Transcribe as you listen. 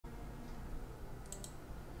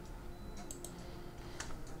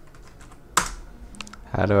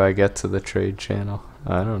How do I get to the trade channel?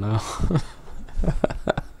 I don't know.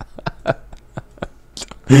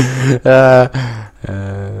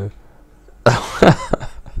 uh,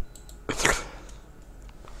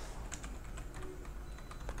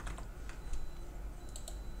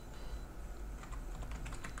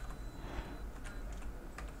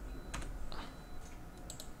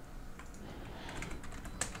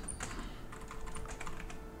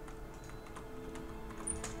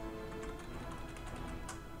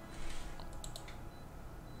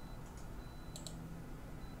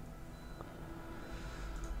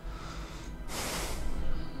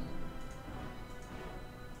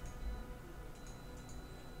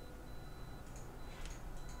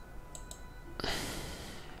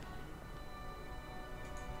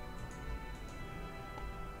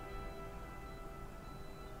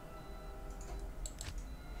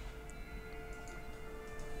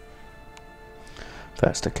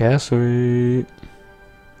 Faster cast rate.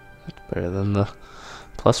 That's better than the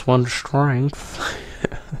 +1 strength.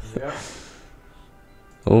 Yeah.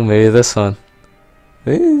 Oh, maybe this one.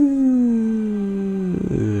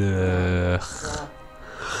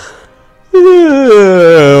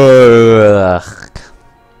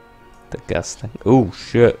 Disgusting. Oh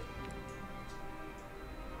shit.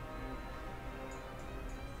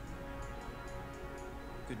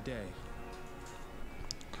 Good day.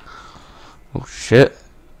 Oh shit.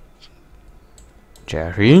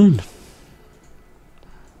 Jerry.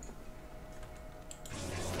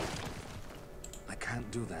 I can't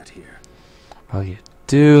do that here. Oh, you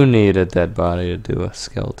do need a dead body to do a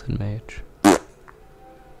skeleton mage.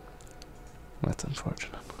 That's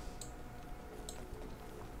unfortunate.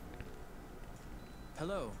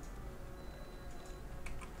 Hello.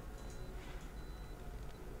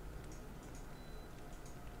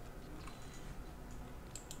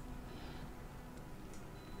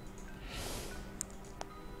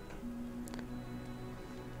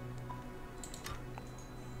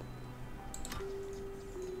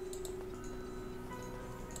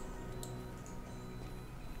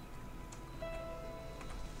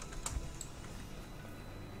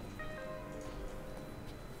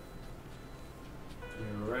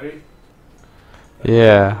 You ready?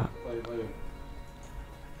 Yeah. Wait.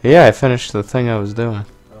 Yeah, I finished the thing I was doing.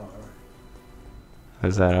 Oh, alright.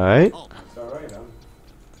 Is that alright? It's alright. I'm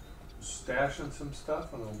stashing some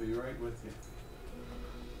stuff and I'll be right with you.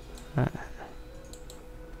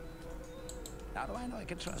 How do I know I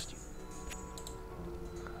can trust you?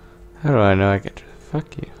 How do I know I can...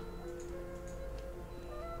 Fuck you.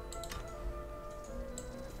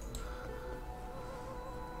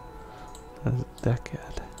 That's a decade.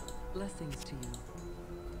 Blessings to you.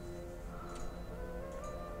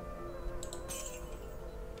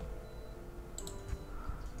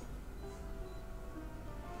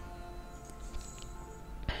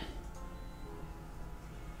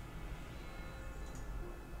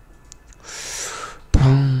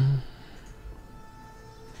 Boom.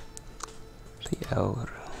 The L room.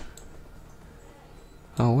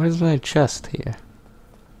 Oh, where's my chest here?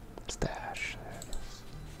 Stash.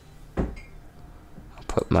 There it is. I'll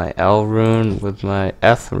put my L rune with my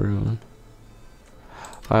F rune.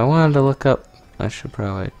 Oh, I wanted to look up. I should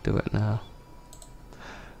probably do it now.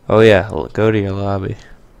 Oh yeah, go to your lobby.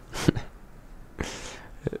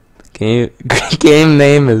 Game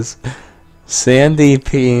name is Sandy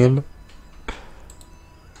Peen.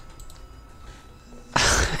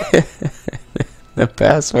 The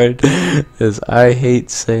password is I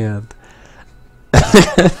hate sand.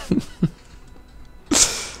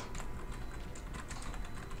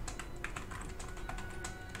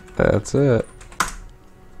 That's it.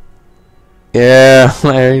 Yeah,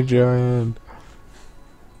 Larry Joanne.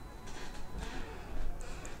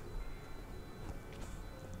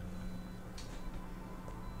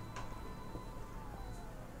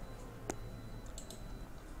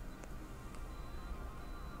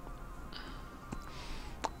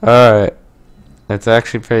 Alright. It's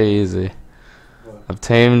actually pretty easy. What?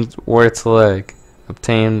 Obtained Wart's Leg.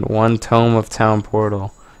 Obtained 1 Tome of Town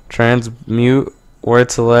Portal. Transmute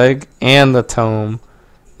Wart's Leg and the Tome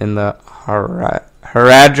in the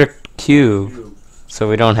Heradic Cube. So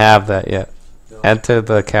we don't have that yet. No. Enter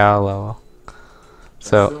the cow level.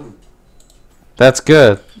 So Soon. that's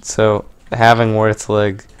good. So having Wart's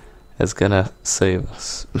Leg is gonna save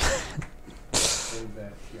us. Say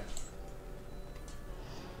that, yeah.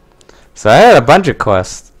 So I had a bunch of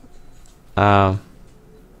quests. I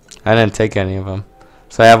didn't take any of them.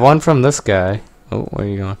 So I have one from this guy. Oh, where are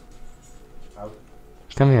you going? Out.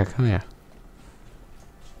 Come here, come here.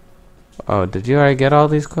 Oh, did you already get all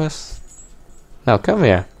these quests? No, come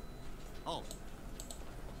here. Oh.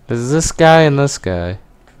 There's this guy and this guy.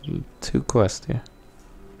 2 quests here.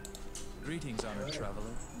 Greetings, honored traveler.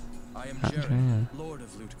 I am Okay. Jerry, Lord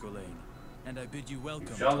of Loot Gulain, and I bid you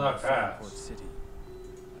welcome shall to my not pass. Fairport City.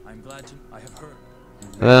 I'm glad to. I have heard.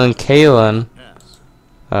 And then Kalen. Yes.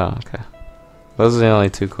 Oh, okay. Those are the only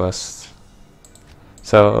 2 quests.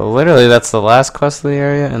 So literally, that's the last quest of the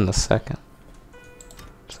area and the second.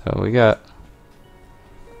 So we got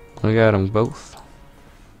them both.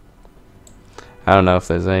 I don't know if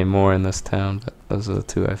there's any more in this town, but those are the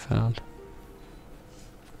 2 I found.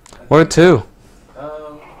 Where 2?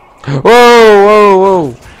 Whoa, whoa,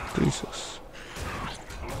 whoa! Jesus.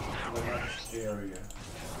 The next area.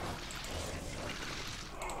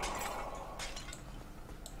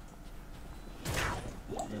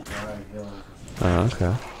 The dry hills. Oh,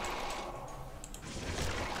 okay.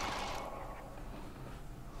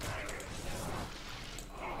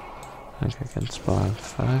 I think I can spawn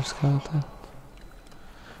 5 skeletons.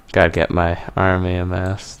 Gotta get my army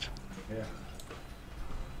amassed. Yeah.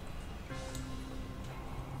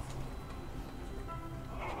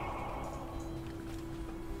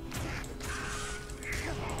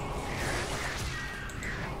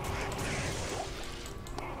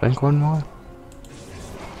 Think 1 more?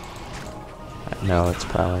 No, it's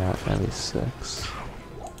probably not gonna be 6.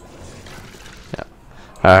 Yep.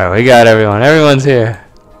 Alright, we got everyone. Everyone's here.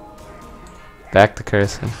 Back to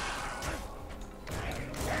cursing.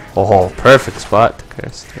 Oh, perfect spot to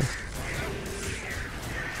curse too.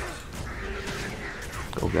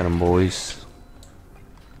 Go get 'em, boys.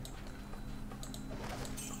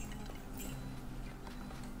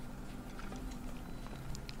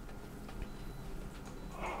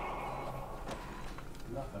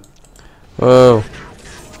 Nothing. Whoa.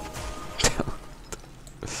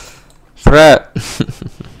 Threat. I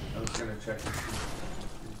was gonna check and see.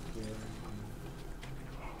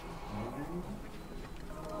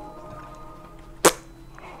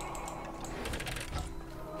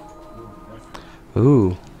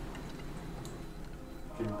 Ooh.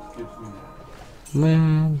 Gives me that.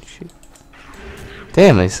 Man, shit.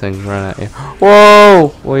 Damn, these things run at you.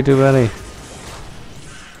 Whoa! Way too many.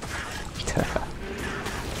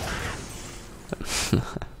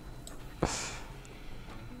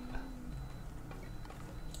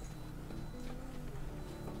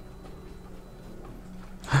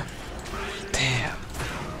 Damn.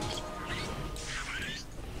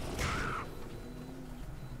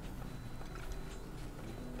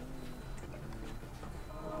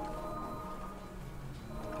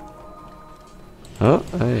 Oh,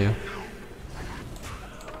 there you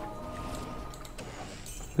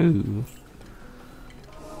go. Ooh.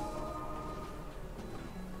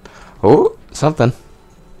 Oh, something.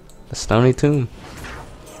 A stony tomb. You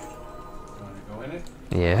wanna go in it?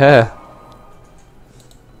 Yeah.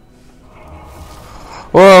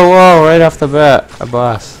 Whoa, whoa, right off the bat. A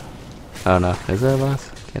boss. Oh no, is there a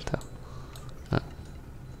boss? Can't tell. No.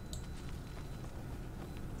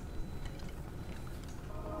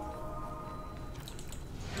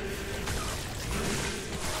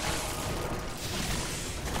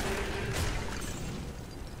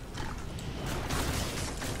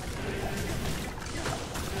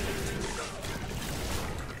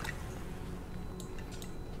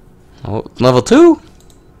 Oh, level 2?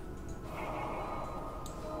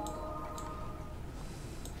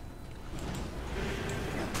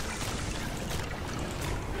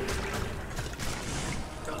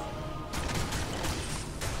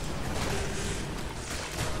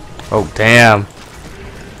 Oh, damn.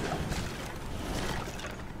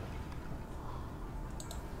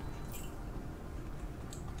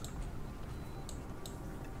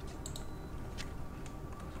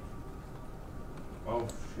 Oh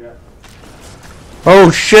shit. Oh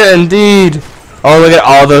shit, indeed. Oh, look at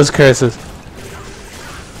all those curses.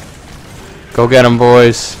 Go get them,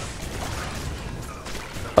 boys.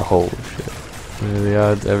 Oh shit. May the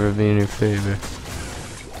odds ever be in your favor.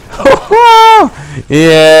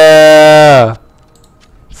 Yeah.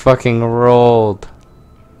 Fucking rolled.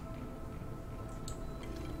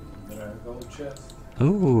 Got a gold chest.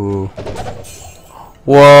 Ooh.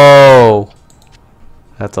 Whoa.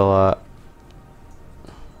 That's a lot.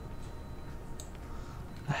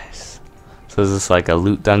 Nice. So is this like a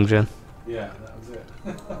loot dungeon? Yeah, that was it.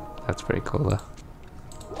 That's pretty cool though.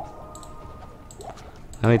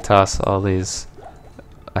 Let me toss all these.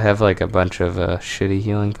 I have like a bunch of shitty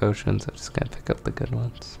healing potions. I'm just gonna pick up the good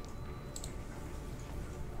ones.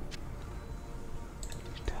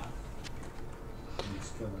 He's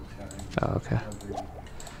still in time. Oh, okay. No biggie.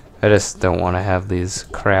 I just don't want to have these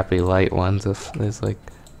crappy light ones if there's like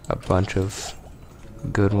a bunch of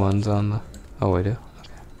good ones on the... Oh, we do?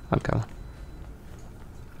 Okay. I'm coming.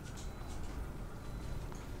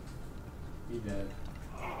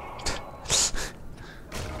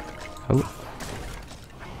 Oh.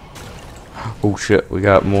 Oh shit, we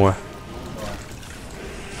got more.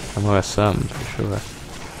 I'm gonna something for sure.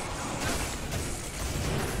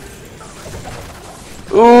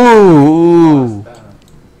 Ooh!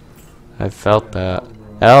 I felt that.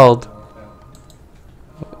 Held.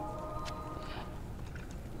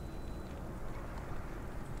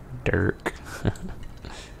 Dirk.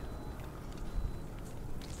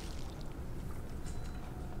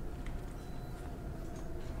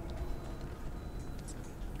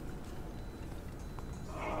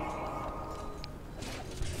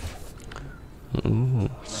 Ooh,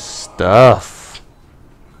 stuff.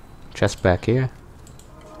 Chest back here.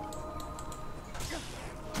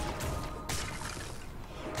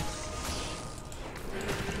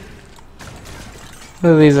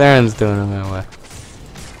 What are these errands doing in my way?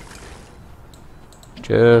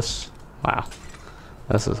 Just wow.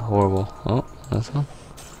 This is horrible. Oh, this one.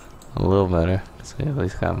 A little better. Cause we at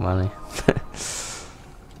least got money.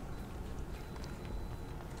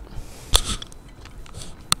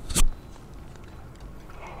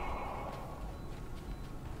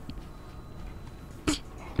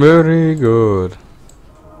 Very good.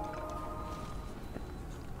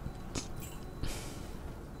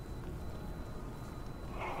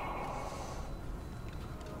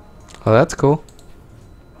 Oh, that's cool.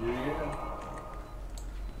 Yeah.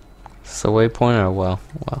 It's a waypoint or a well?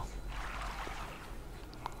 Wow.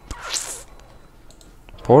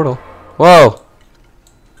 Portal. Whoa!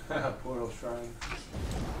 Portal shrine.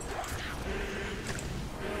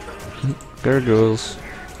 Gurgles.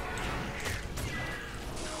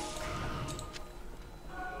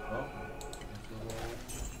 Oh.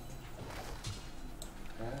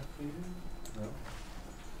 Path leading? No.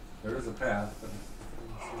 There is a path, but it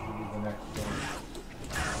doesn't seem to be the next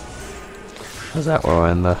one. Is that what we're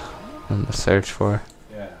in the search for?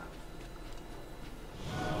 Yeah.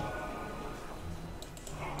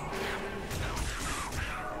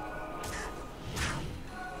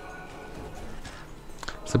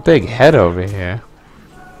 It's a big head over here.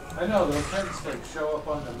 I know, those heads like show up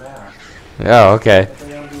on the map, Oh, okay. but they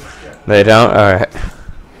don't do shit. They don't? Alright.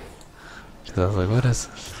 Cause I was like, what is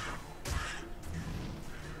this?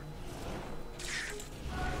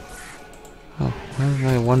 Oh, why is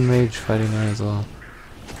my one mage fighting there as well?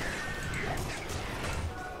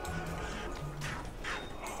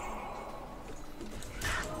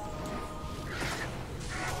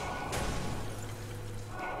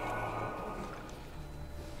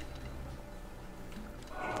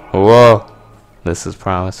 Whoa, this is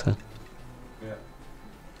promising. Yeah.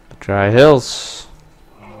 The dry hills.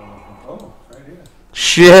 Oh, right here.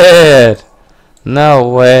 Shit! No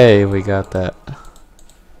way we got that.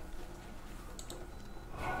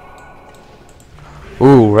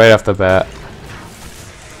 Ooh, right off the bat.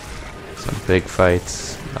 Some big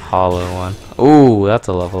fights. The hollow one. Ooh, that's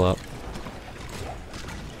a level up.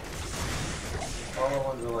 All the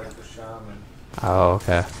ones are like the shaman. Oh,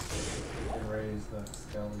 okay. They raise the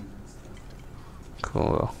skellies and stuff.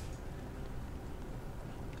 Cool.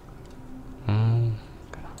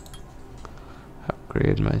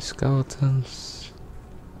 Upgrade my skeletons.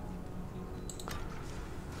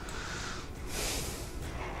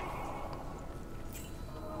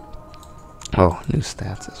 Oh, new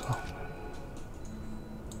stats as well.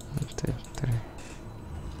 1, 2, 3.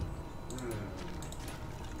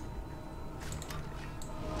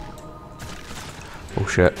 Oh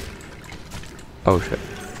shit. Oh shit.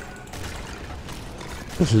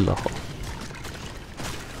 Lol.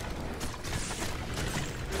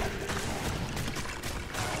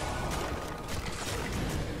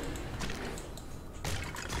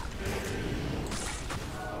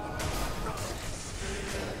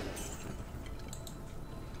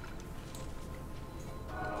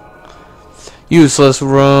 Useless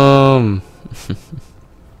room. It's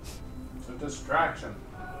a distraction.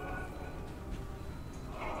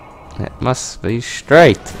 It must be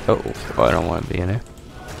straight. Oh, I don't want to be in there.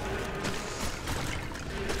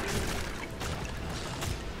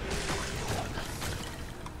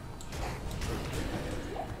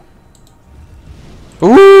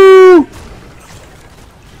 Ooh!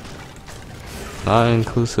 Not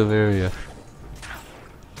inclusive area.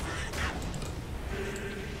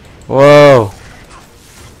 Whoa!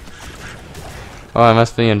 Oh, I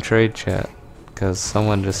must be in trade chat because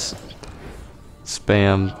someone just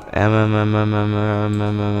spammed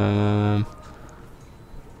MMMMMMMMMM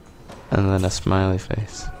and then a smiley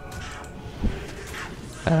face.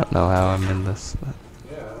 I don't know how I'm in this. But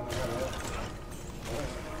Yeah, I don't know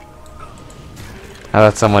I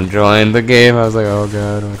thought someone joined the game. I was like, oh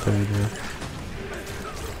god, what did I do?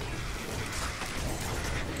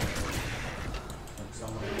 like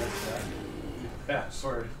someone gets that.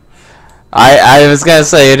 I was gonna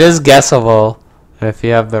say, it is guessable if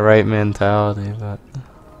you have the right mentality, but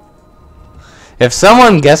if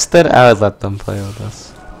someone guessed it, I would let them play with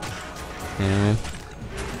us. You know what I mean?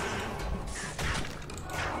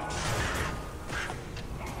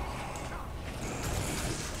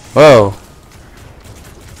 Whoa!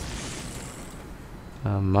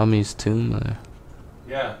 Mummy's tomb there.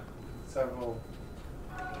 Yeah, several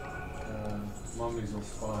mummies will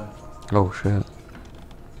spawn. Oh shit.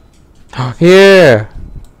 Here!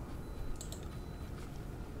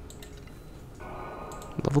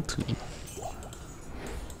 Level 2.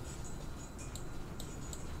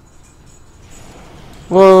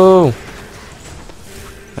 Whoa!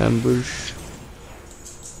 Ambush.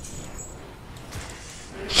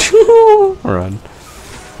 Run.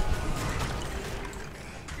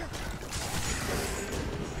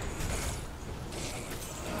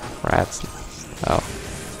 Rats. Oh.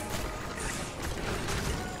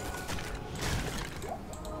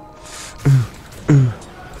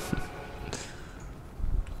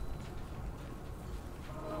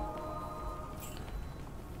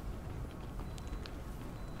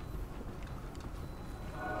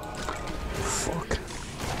 Fuck.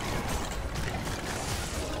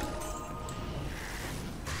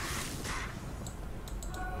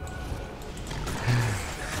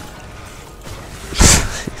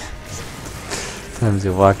 Sometimes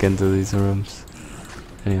you walk into these rooms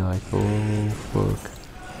and you're like, oh fuck.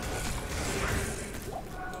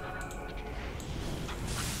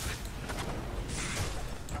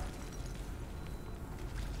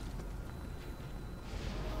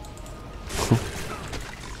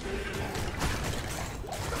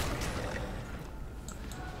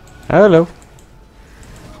 Hello.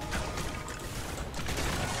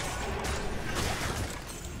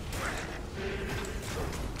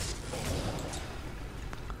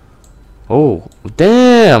 Oh,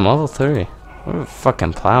 damn, level 3. We're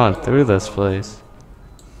fucking plowing through this place.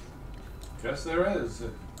 Yes, there is.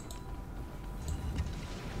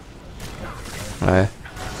 Right.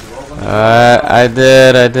 I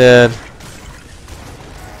did.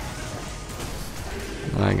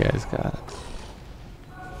 My guy's got it.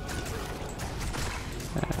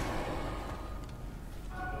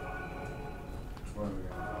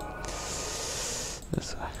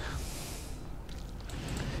 This way.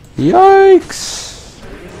 Yikes!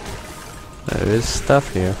 There is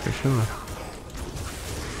stuff here for sure.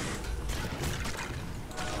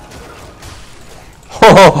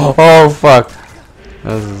 Oh fuck!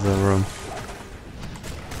 This is the room.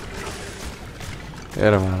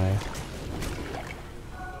 Get him out of here.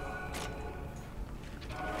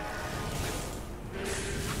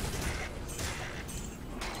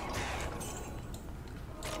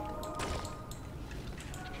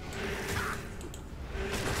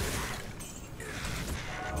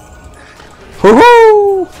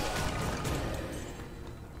 Woohoo!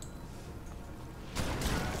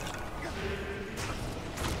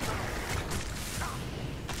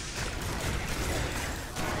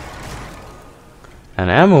 An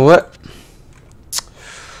amulet?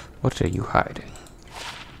 What are you hiding?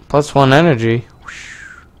 +1 energy.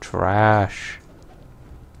 Trash.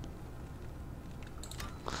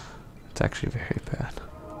 It's actually very bad.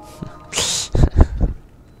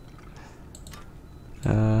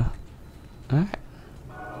 Alright.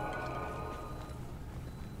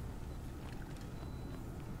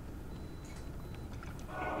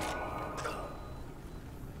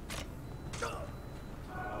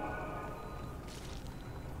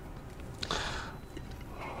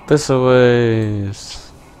 This a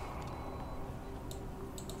ways.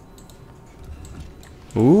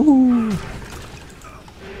 Ooh.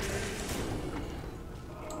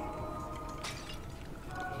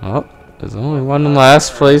 Oh, there's only one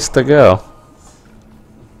last place to go.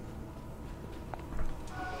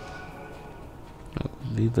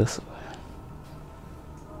 Lead this way.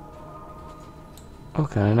 Oh,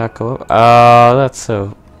 can I not go up? Oh, that's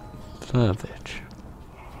so... Son of a bitch.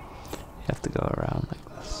 You have to go around like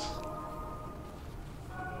this.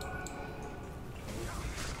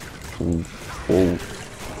 Ooh. Ooh.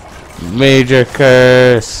 Major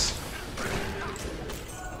curse!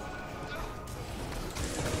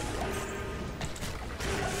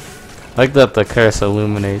 Like that the curse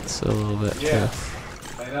illuminates a little bit too. Yeah,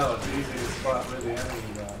 I know, it's easy to spot where the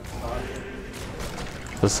enemies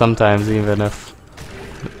are. So sometimes even if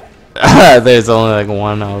there's only like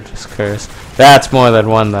one, I'll just curse. That's more than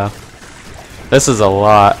one though. This is a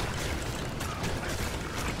lot.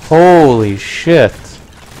 Holy shit.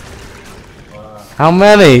 Wow. How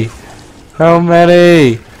many? How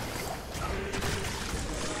many?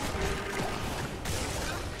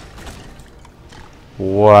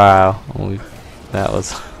 Wow. That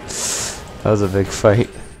was a big fight.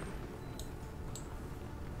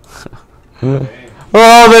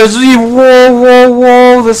 Oh, there's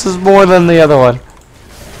whoa! This is more than the other one.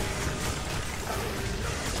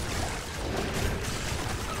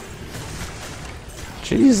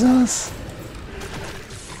 Jesus.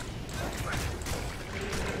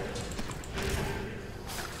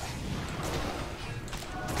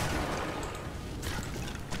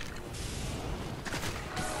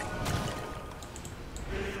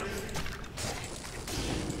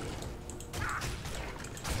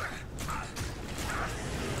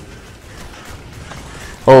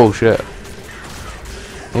 Oh shit.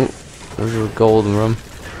 Oh, there's a golden room.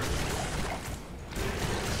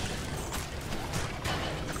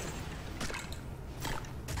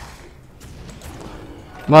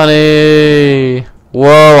 Money!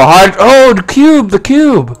 Whoa, hard. Oh, the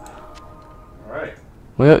cube! Alright.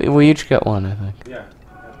 We each get one, I think. Yeah.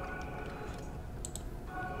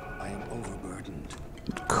 I am overburdened.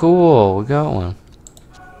 Cool, we got one.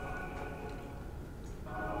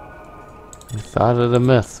 We thought it a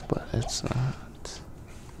myth, but it's not.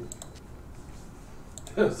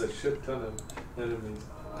 There was a shit ton of enemies.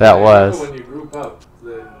 That I was. remember when you group up,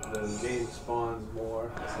 the game spawns more.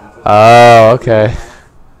 Or something. Oh, okay.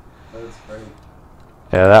 That's great.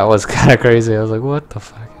 Yeah, that was kind of crazy. I was like, what the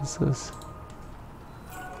fuck is this?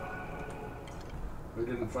 We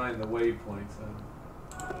didn't find the waypoints.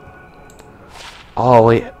 Oh,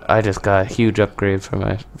 wait. I just got a huge upgrade for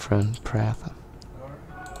my friend Pratham.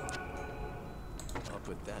 I'll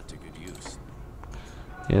put that to good use.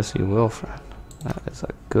 Yes, you will, friend. That is a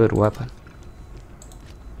good weapon.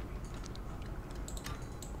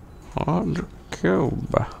 On the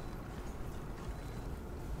cube.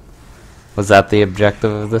 Was that the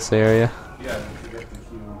objective of this area? Yeah, to get the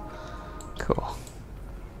cube. Cool.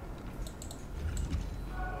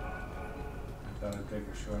 I thought I'd take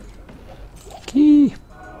a shortcut. Key.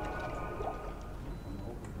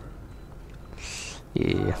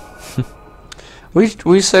 Yeah.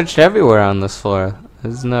 we searched everywhere on this floor.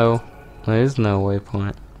 There is no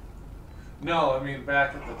waypoint. No, I mean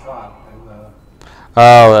back at the top. In the,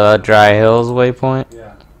 Oh, Dry Hills waypoint?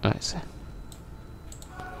 yeah. I see.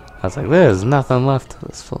 I was like, there's nothing left to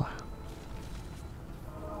this floor.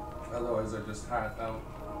 Otherwise, they're just hot out.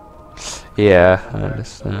 Yeah, I The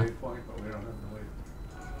understand. waypoint, but we don't have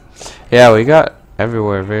the waypoint. Yeah, we got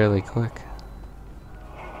everywhere really quick.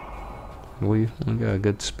 We got a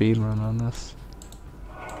good speed run on this.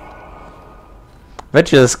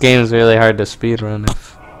 Bet you this game's really hard to speed run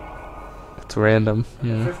if it's random,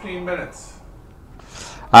 you know. 15 minutes.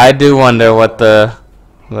 I do wonder what the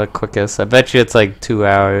quickest. I bet you it's like 2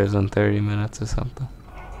 hours and 30 minutes or something.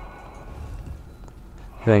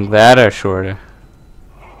 You think that or shorter?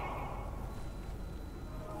 A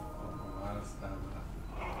lot of stamina.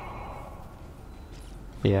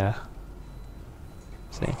 Yeah.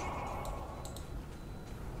 See.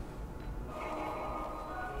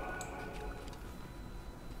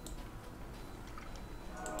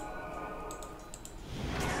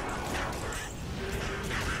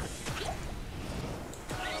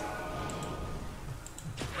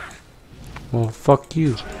 Well, fuck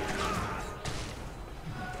you.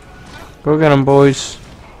 Go get 'em, boys.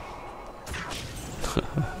 Let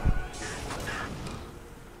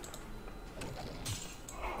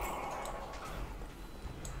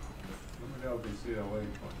me know if you see the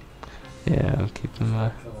waypoint. Yeah, I'm keeping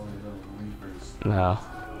my. Kill all these little reapers. No,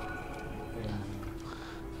 Things.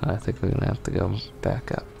 I think we're gonna have to go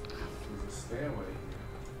back up. There's a stairway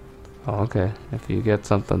here. Oh, okay. If you get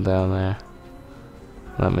something down there,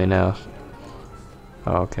 let me know.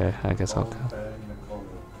 Oh, okay, I guess I'll come.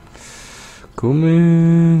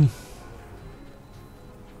 Coming.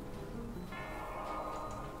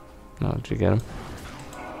 No, did you get him?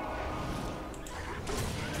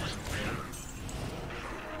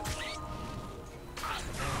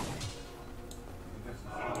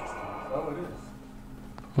 Oh, it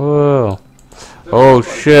is. Whoa. Oh,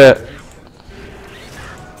 shit.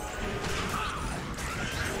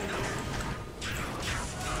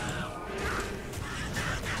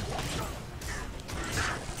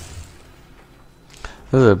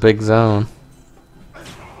 This is a big zone.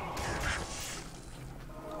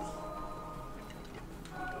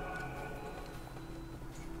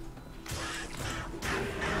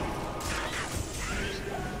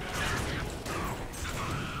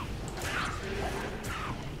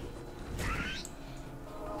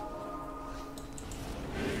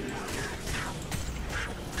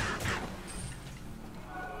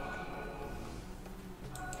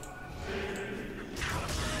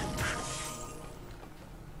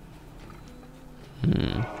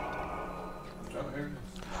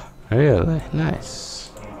 Really? Nice.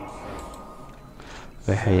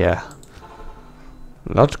 Yeah.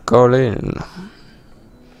 Let's go in.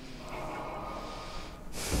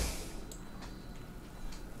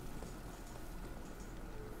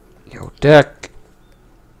 Yo, deck.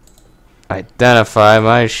 Identify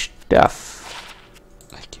my stuff.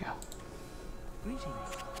 Thank you. Greetings.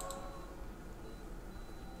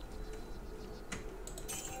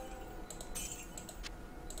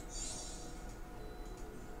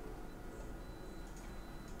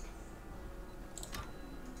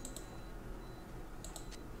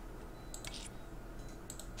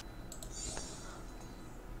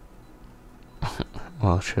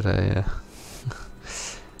 Well, should I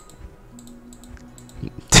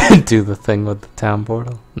do the thing with the town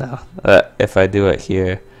portal? No. If I do it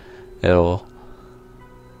here, will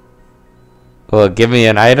it give me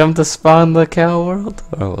an item to spawn the cow world?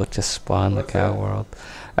 Or will it just spawn the cow world?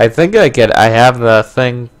 I think I have the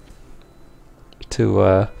thing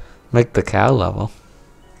to make the cow level.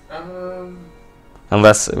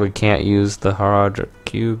 Unless we can't use the Haraldric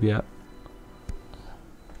cube yet.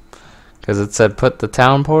 Because it said put the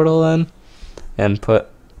town portal in and put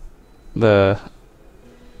the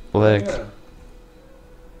link. Oh yeah.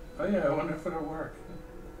 Oh yeah, I wonder if it'll work.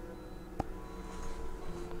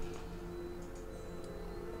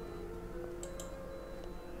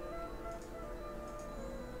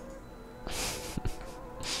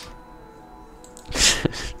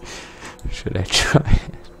 Should I try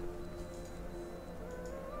it?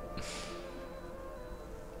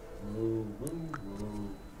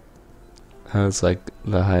 That was like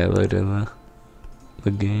the highlight of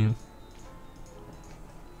the game.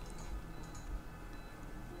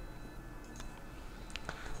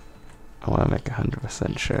 I want to make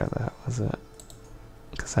 100% sure that was it,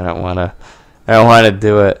 because I don't want to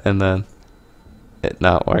do it and then it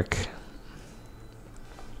not work.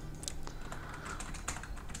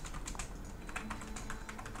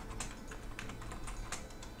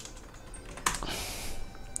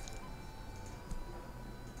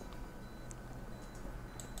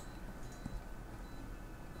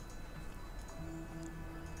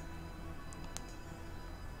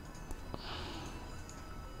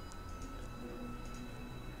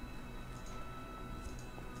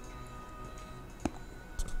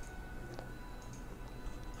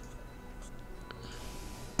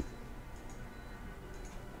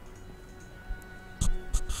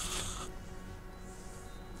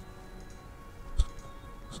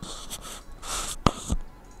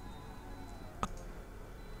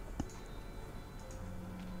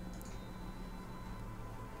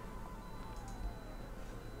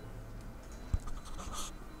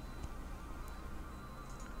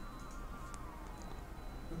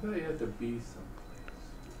 I thought you had to be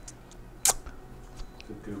someplace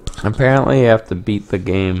to do it. Apparently you have to beat the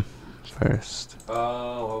game first.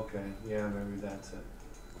 Oh, okay. Yeah, maybe that's it.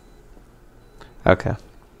 Okay.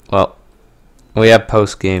 Well, we have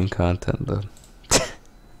post-game content though.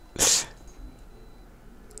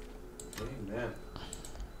 Amen.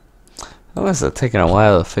 That must have taken a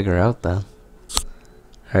while to figure out then.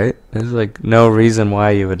 Right? There's like no reason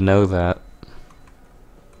why you would know that.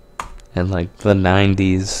 In like the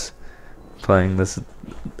 90s, playing this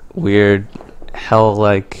weird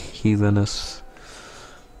hell-like heathenous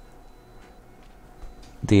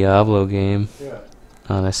Diablo game Yeah.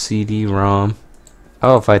 on a CD-ROM.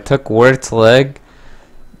 Oh, if I took Wirt's leg,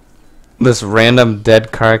 this random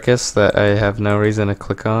dead carcass that I have no reason to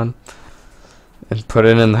click on, and put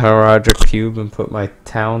it in the Heraldric cube and put my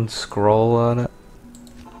town scroll on it.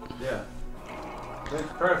 Yeah.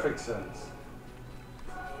 Makes perfect sense.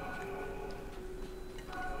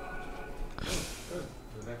 Good.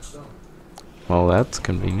 The next zone. Well, that's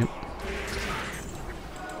convenient.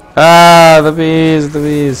 Ah, the bees, the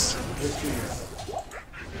bees.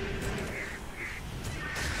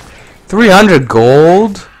 300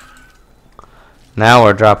 gold? Now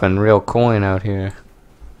we're dropping real coin out here.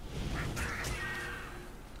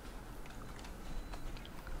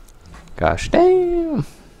 Gosh damn.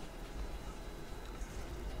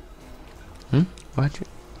 Why'd you?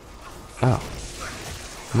 Oh.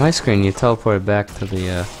 On my screen, you teleported back to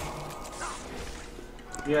the,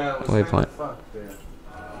 Yeah, it was Waypoint. kind of fucked there. It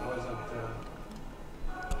wasn't,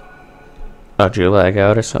 Oh, did you lag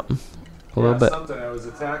out or something? A little bit. something. I was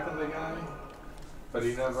attacking the guy, but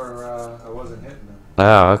he never, I wasn't hitting him.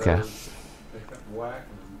 Oh, okay. They kept whacking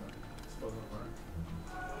him, but it still didn't work.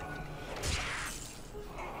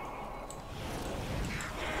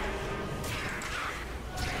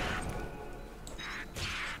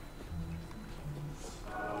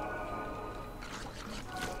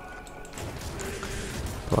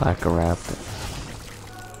 Black Raptor.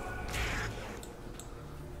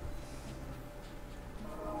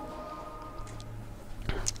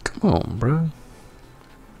 Come on, bro.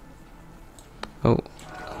 Oh.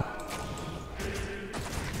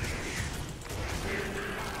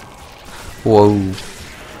 Whoa.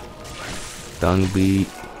 Dung beat.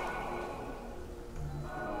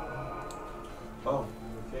 Oh,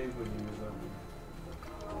 the cave when you was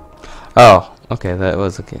Oh, okay, that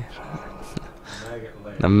was okay. maggot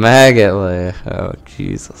lair. The maggot lair. Oh,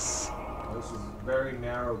 Jesus. This is very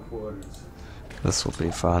narrow quarters. This will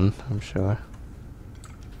be fun, I'm sure.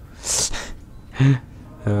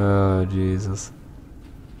 Oh, Jesus.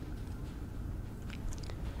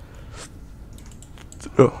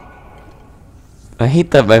 Oh. I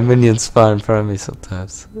hate that my minions spawn in front of me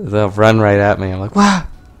sometimes. They'll run right at me. I'm like, wow.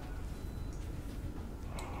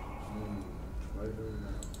 Right over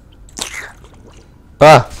now.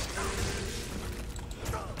 Ah.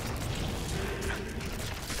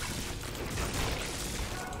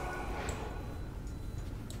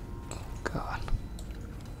 God.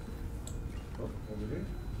 Oh, over here.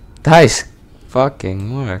 Nice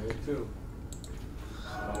fucking work. There too.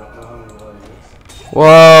 I don't know how many layers.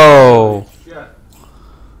 Whoa. Shit.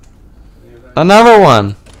 Another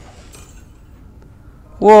one.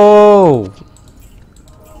 Whoa.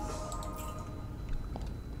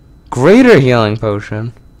 Greater healing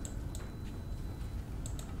potion.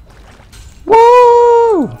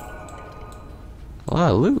 Whoa. A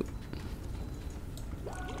lot of loot.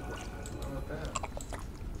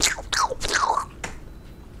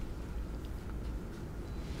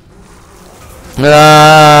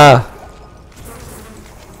 Ah.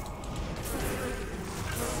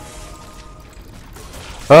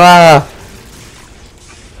 Ah.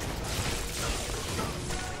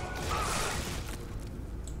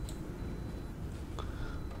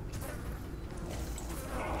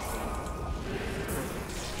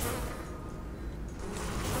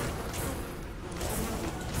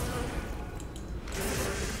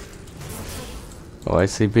 Oh, I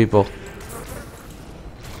see people.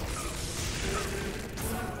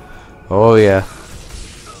 Oh, yeah.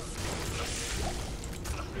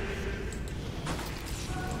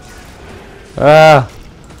 Ah!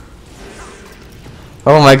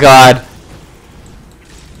 Oh my God!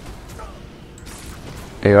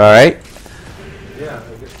 Are you alright? Yeah,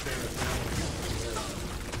 I get famous.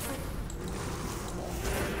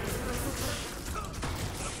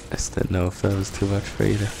 I just didn't know if that was too much for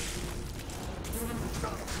you to...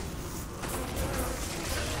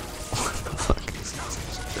 What the fuck is this?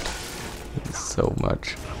 It's so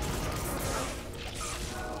much.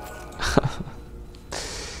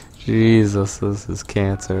 Jesus, this is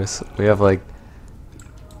cancerous. We have like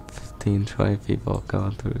 15, 20 people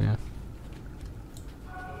going through here.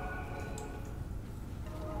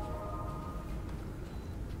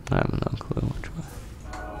 I have no clue which way.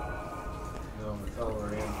 No, it's all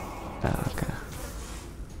we're in. Ah, okay.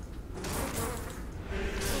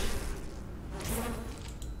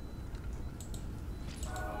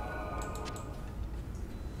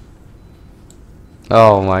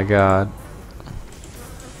 Oh my God.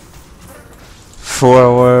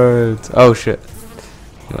 Forwards. Oh shit.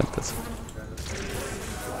 You went this way.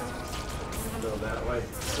 Go that way.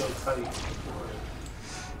 So tight.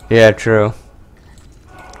 Yeah, true.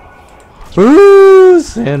 Ooh,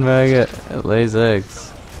 sand maggot. It lays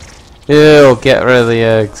eggs. Ew, get rid of the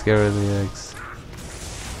eggs. Get rid of the eggs.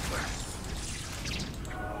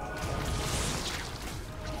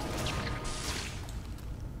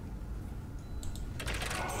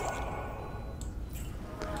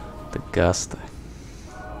 Disgusting.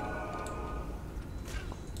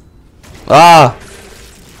 Ah!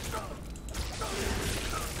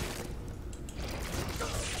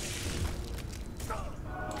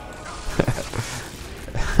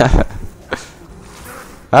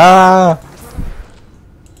 Ah!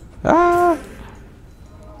 Ah!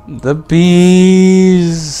 The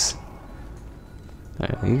bees!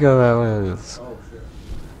 Alright, you go that way. Oh, shit.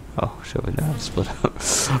 Oh, shit, we now split up.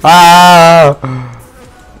 Ah!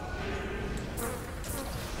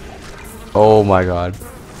 Oh my God.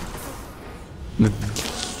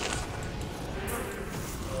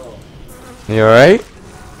 You alright?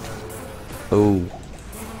 Oh. My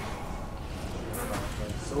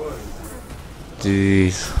sword.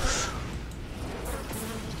 Jesus.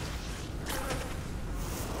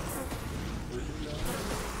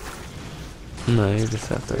 No, you just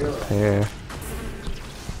have to repair.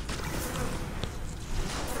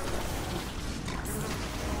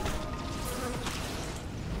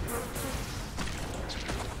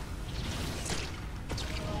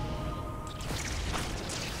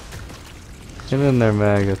 Get in there,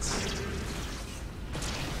 maggots.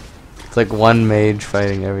 It's like one mage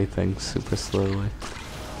fighting everything super slowly.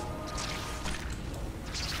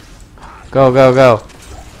 Go, go, go.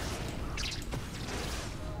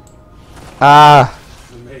 Ah!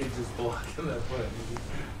 The mage is blocking that way.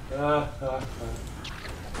 Ah, ah,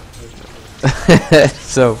 It's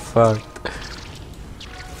so fucked.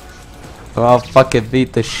 Well, I'll fucking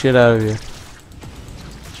beat the shit out of you.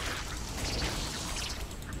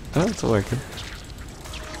 Oh, it's working.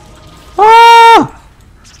 Ah!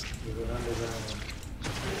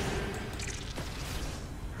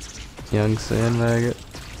 Young sand maggot.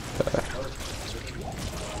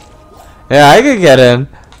 Yeah, I could get in.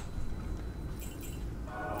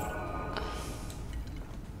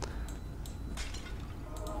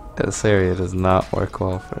 This area does not work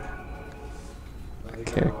well for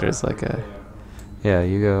characters like I. Yeah,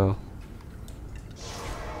 you go.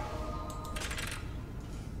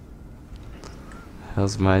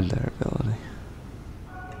 How's my durability?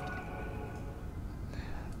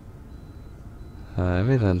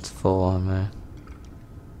 Everything's full on there.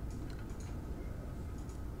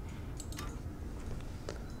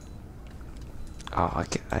 Oh,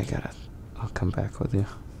 I gotta. I'll come back with you.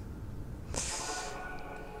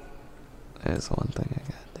 There's one thing I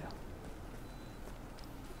gotta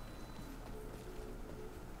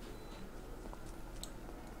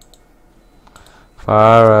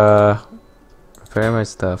do. Repair my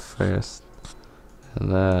stuff first.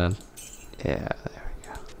 And then, yeah, there we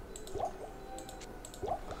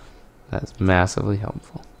go. That's massively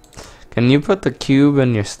helpful. Can you put the cube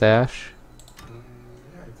in your stash? Yeah,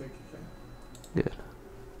 I think you can. Good.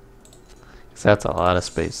 Because that's a lot of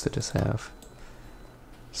space to just have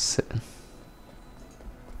sitting.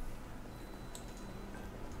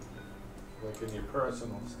 Like in your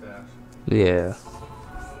personal stash. Yeah.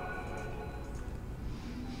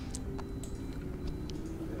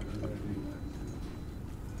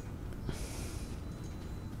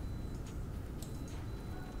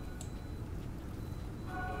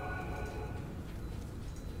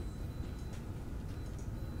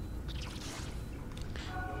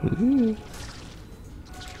 Ooh.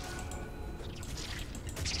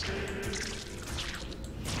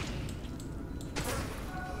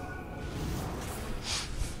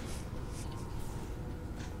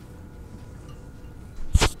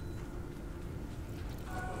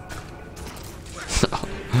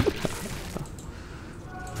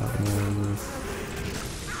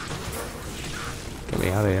 Get me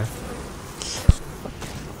out of here.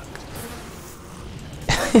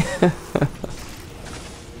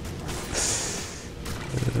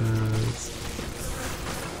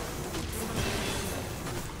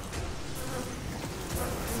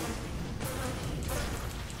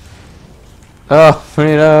 Oh,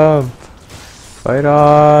 freedom! Fight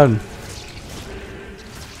on!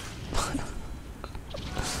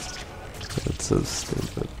 That's so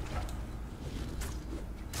stupid.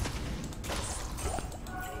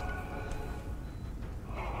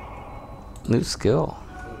 New skill.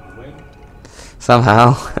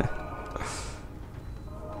 Somehow.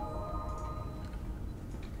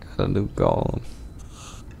 Got a new golem.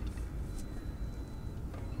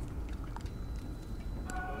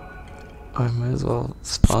 I might as well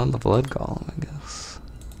spawn the blood golem, I guess.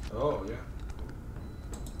 Oh, yeah.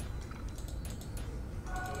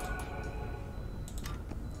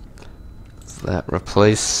 Does that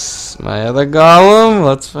replace my other golem?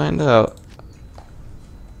 Let's find out.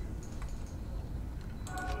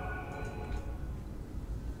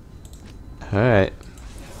 Alright.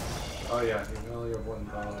 Oh, yeah, you can only have one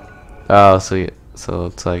dollar. Oh, so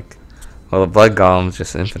it's like, well, the blood golem's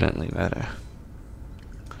just infinitely better.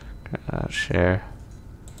 Share.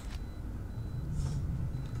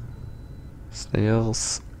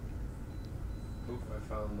 Snails. Oop, I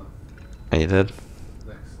found the Oh, you did?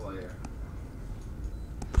 next layer.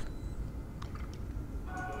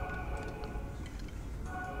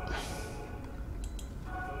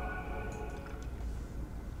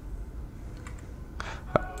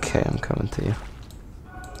 Okay, I'm coming to you.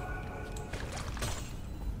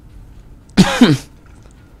 There we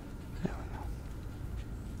go.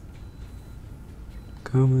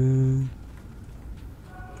 Coming.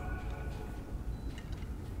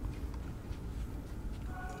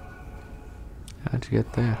 How'd you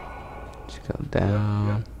get there? Did you go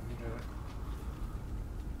down?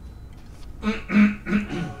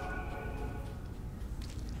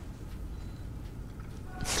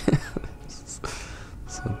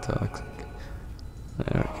 So toxic.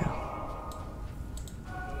 There we go.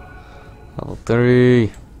 Level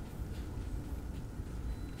 3.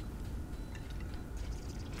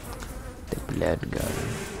 The blood garden.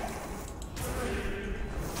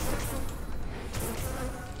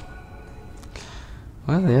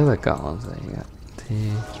 What are the other golems that you got?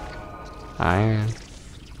 The iron.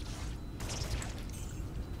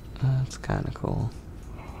 That's kind of cool.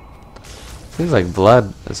 Seems like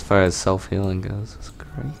blood, as far as self-healing goes, is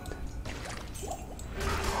great.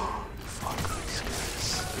 Fuck these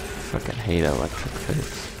guys. I fucking hate electric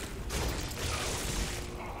figs.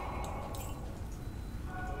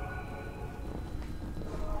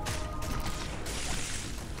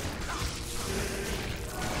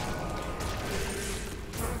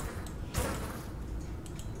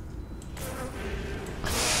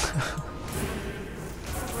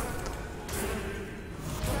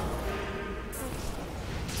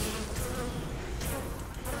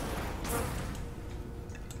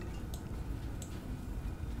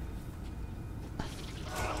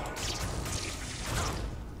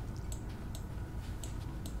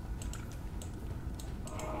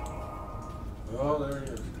 Oh, there he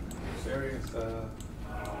is. Serious,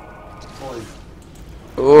 poison.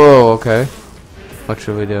 Oh, okay. What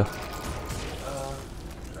should we do? Try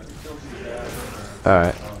to kill these guys.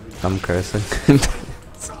 Alright, I'm cursing.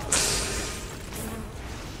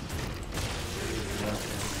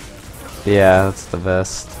 Yeah, that's the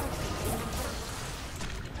best.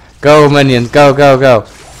 Go, minions, go, go, go!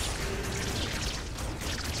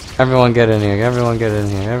 Everyone get in here, everyone get in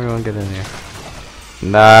here, everyone get in here.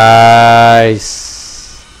 Nice!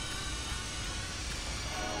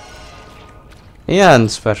 And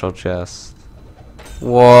special chest.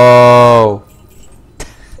 Whoa!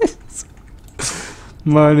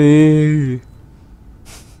 Money!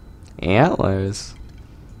 Antlers.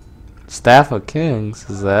 Staff of Kings,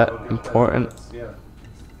 is that important? Yeah.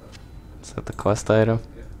 Is that the quest item?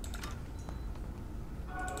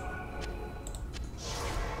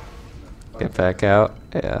 Get back out?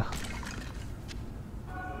 Yeah.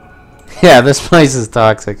 Yeah, this place is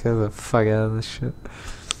toxic. Get the fuck out of this shit.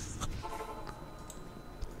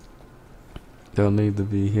 Don't need to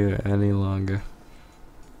be here any longer.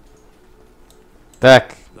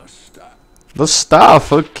 Back. The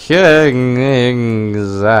staff of Kings.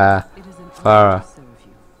 Farah,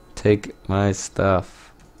 take my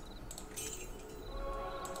stuff.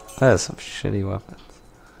 That is some shitty weapons.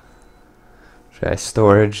 Should I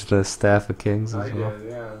storage the staff of Kings as well? did,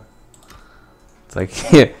 yeah. It's like,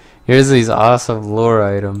 here's these awesome lore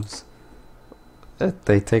items.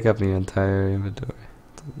 They take up the entire inventory.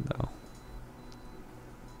 No.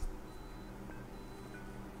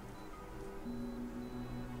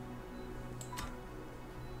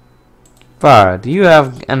 Farah, do you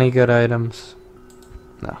have any good items?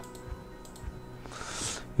 No.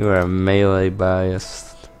 You are melee biased.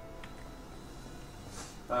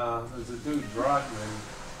 There's a dude Rodman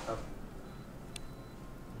up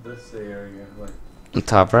this area, like,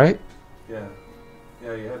 Top right? yeah.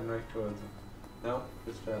 Yeah, you're heading right towards him. No,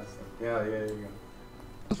 just past him. Yeah, there you go.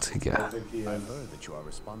 What's he I got? think he I've is. heard that you are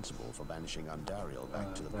responsible for banishing Andariel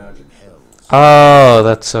back to the magic. Burning Hells. Oh,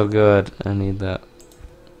 that's so good. I need that.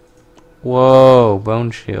 Whoa,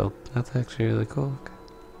 bone shield. That's actually really cool.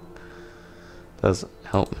 Doesn't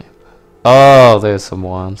help me. Oh, there's some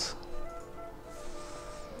wands.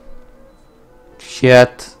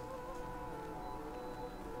 Shit.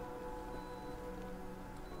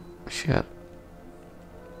 Shit.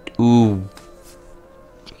 Ooh. I'm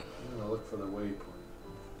gonna look for the waypoint.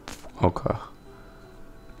 Okay.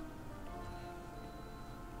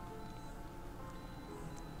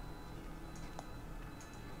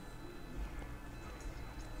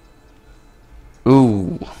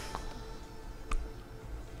 Ooh.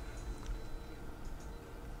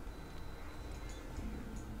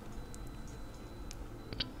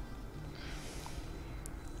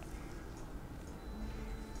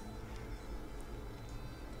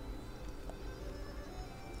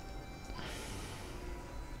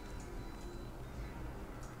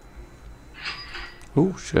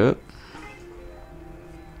 Ooh, shit.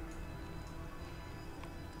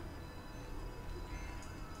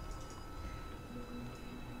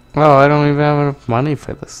 Oh, I don't even have enough money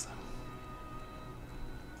for this.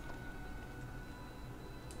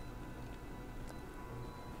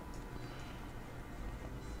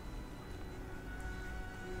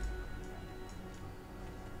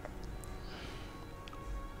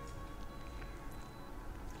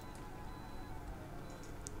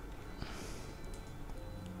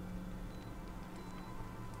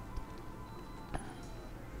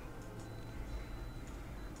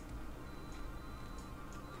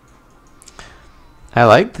 I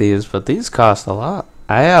like these, but these cost a lot.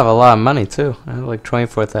 I have a lot of money too. I have like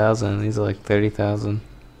 24,000. These are like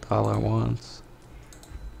 $30,000 ones.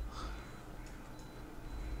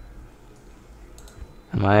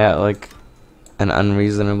 Am I at like an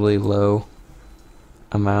unreasonably low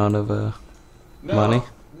amount of No, money?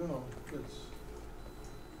 No,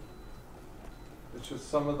 it's just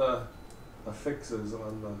some of the affixes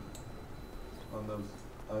on those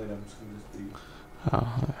items can just be. Oh.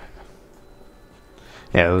 Alright.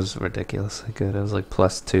 Yeah, it was ridiculously good. It was like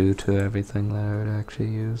 +2 to everything that I would actually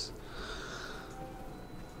use.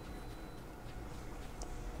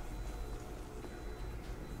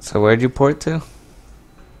 So where'd you port to?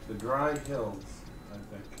 The Dry Hills, I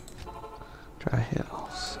think. Dry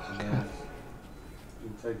Hills. And Okay. then you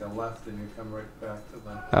take a left and you come right back to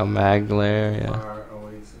the Oh, Maglair, yeah. Far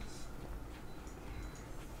Oasis.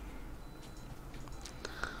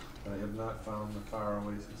 I have not found the Far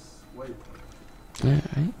Oasis waypoint.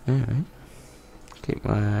 Alright, alright. Keep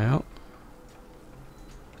my eye out.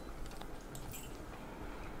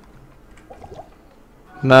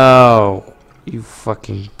 No! You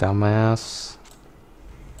fucking dumbass.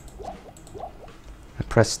 I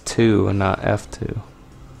pressed 2 and not F2.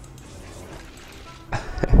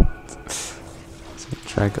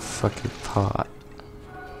 It's like a fucking pot.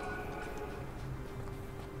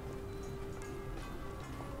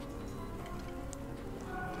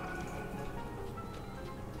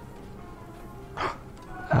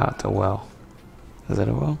 Ah, it's a well. Is it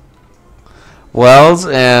a well? Wells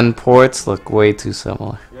and ports look way too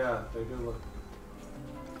similar. Yeah, they do look.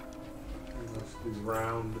 There's these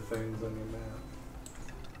round things on your map.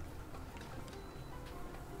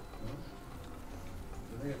 Huh?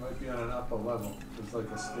 I think it might be on an upper level. It's like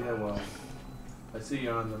a stairwell. I see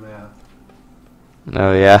you on the map.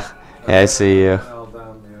 Oh yeah, yeah, I see you. All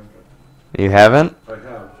down there, You haven't? but I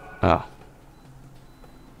have. Oh.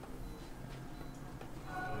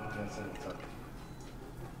 I guess it's up.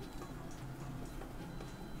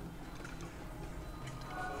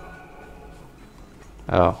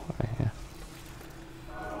 Oh, right here.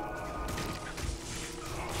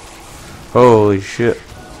 Holy shit.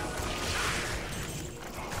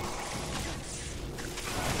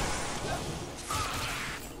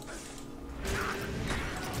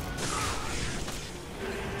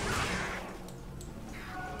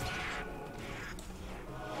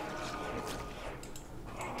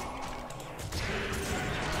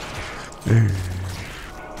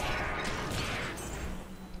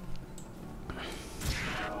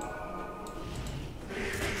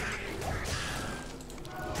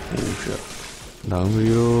 Holy shit. Down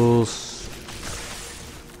wheels.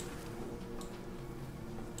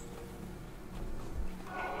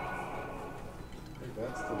 I think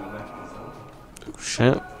that's to the next zone. Oh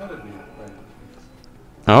shit. It's gotta be right.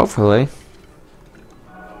 Hopefully.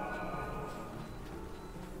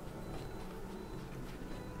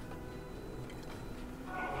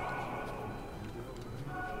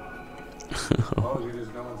 Oh, you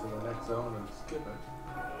just go into the next zone and skip it.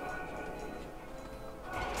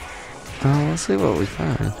 Oh, let's see what we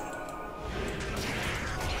find.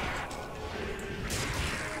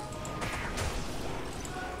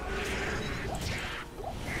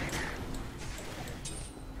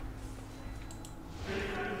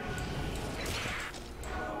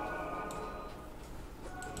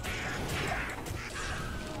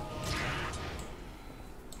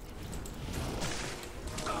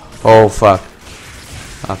 Oh fuck.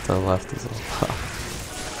 Not the left is a lot.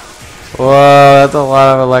 Whoa, that's a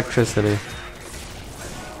lot of electricity.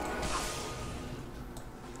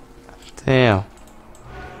 Damn.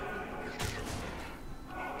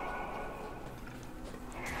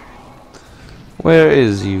 Where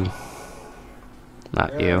is you?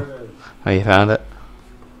 Not There you. it is. Oh, you found it?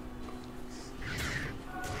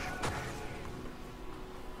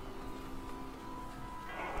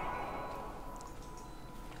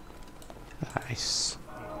 Nice.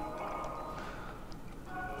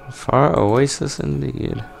 Far oasis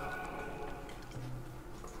indeed.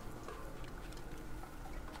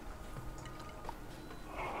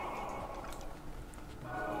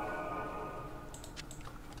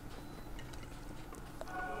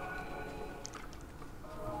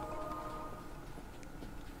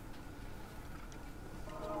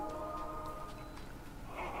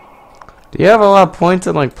 Do you have a lot of points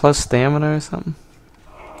in like plus stamina or something?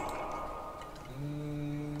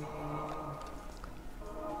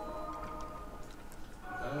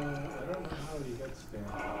 I don't know how you get spam.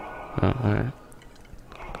 Oh, alright.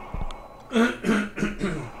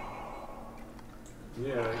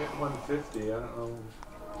 Yeah, I get 150. I don't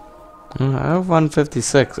know. I have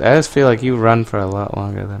 156. I just feel like you run for a lot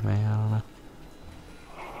longer than me. I don't know.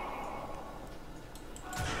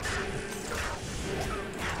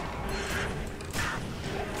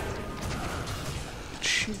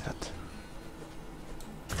 Shit.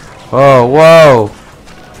 Whoa, whoa!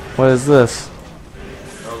 What is this?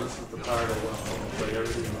 Oh, this is the part of like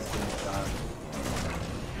everything is going to die.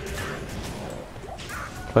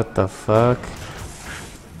 What the fuck?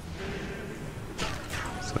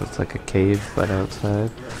 like a cave, but outside.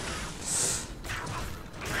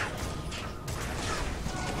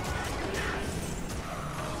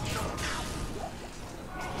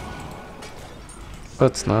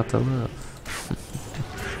 What's not to love?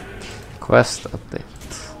 Quest update.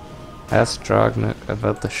 Ask Drognik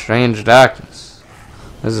about the strange darkness.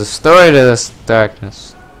 There's a story to this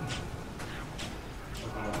darkness.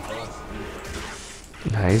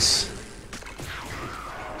 Nice.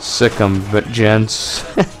 Sick 'em, but gents.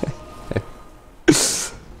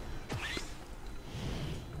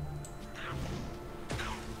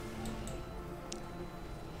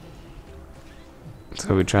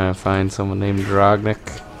 So we trying to find someone named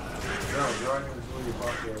Drognik.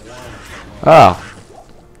 Oh.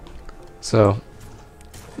 So,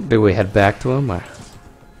 do we head back to him or?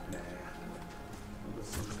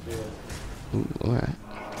 Ooh, alright. I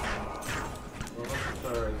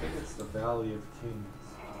think it's the Valley of Kings.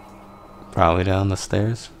 Probably down the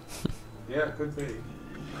stairs. Yeah, it could be.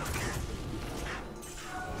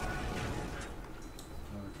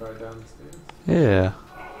 Wanna try down the stairs? Yeah.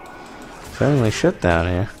 Certainly shit down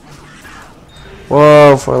here.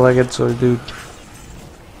 Whoa, four-legged sword dude.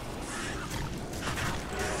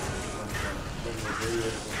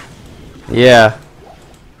 Yeah.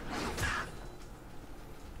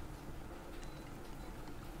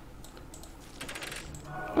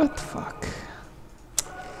 What the fuck?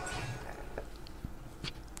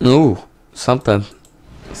 Ooh, something.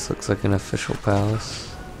 This looks like an official palace.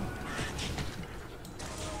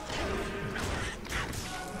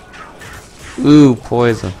 Ooh,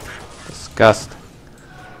 poison. Disgusting.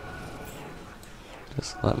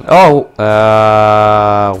 Just let me. Oh!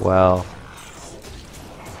 Well.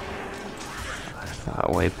 I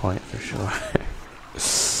thought waypoint for sure.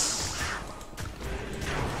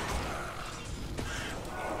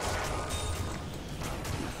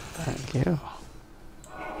 Thank you.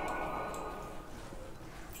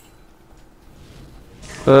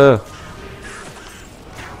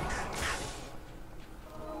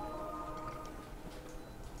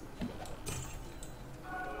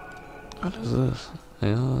 What is this?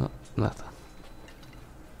 Yeah, nothing.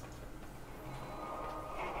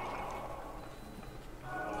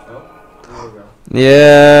 Oh, there we go.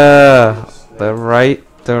 Yeah, the right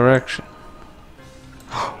direction.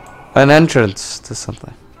 An entrance to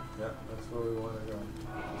something. Yeah, that's where we want to go.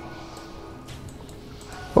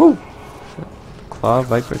 Oh, shit. Claw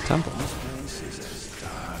Viper Temple. This place is as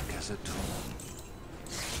dark as a tomb.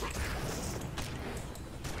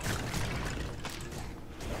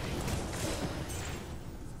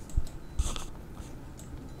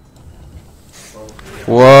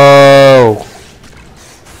 Whoa!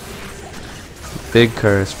 Big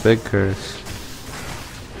curse, big curse.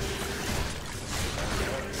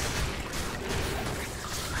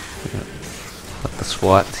 Yeah. Let the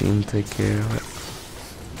SWAT team take care of it.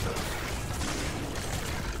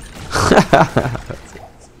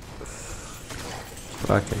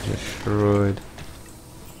 Fuck, I just destroyed.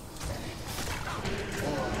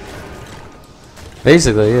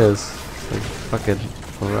 Basically is. It's like fucking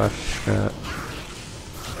rush shot.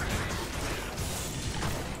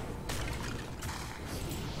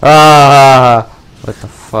 Ah! What the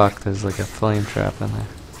fuck? There's like a flame trap in there.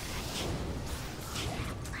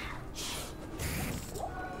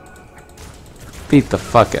 Beat the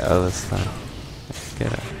fuck out of this thing.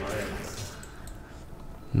 Get out.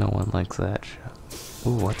 No one likes that shit.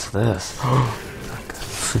 Ooh, what's this?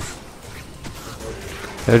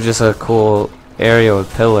 They're just a cool area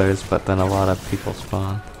with pillars, but then a lot of people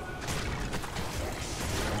spawn.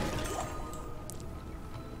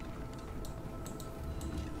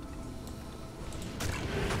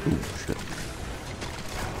 Ooh, shit.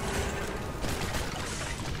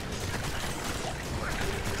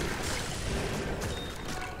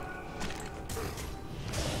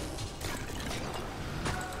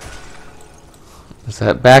 Is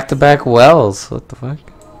that back-to-back wells? What the fuck?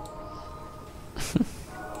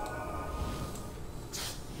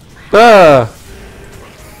 Ah!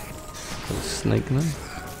 Snake man.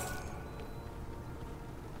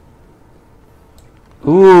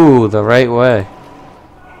 Ooh, the right way.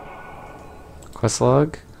 Quest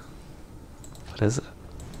log? What is it?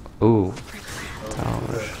 Ooh. Tower.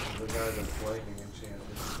 The guy that's lightning enchanted.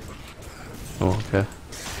 Oh, okay.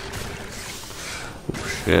 Oh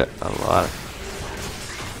shit, a lot of.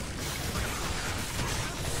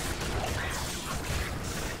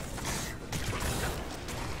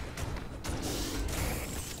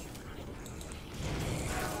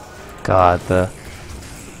 God, the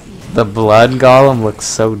blood golem looks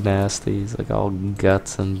so nasty. He's like all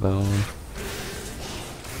guts and bone.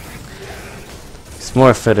 It's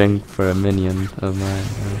more fitting for a minion of mine,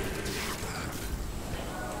 though.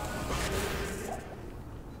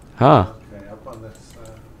 Huh. Okay, up on this,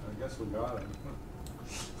 I guess we got it.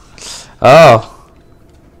 Oh.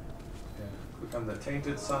 Yeah, click on the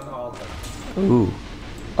Tainted Sun altar. Ooh.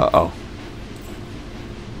 Uh-oh.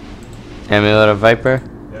 Amulet of Viper?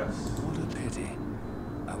 Yes. What a pity.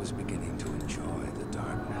 I was beginning to enjoy the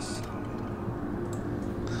darkness.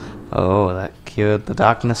 Oh, that cured the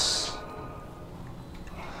darkness.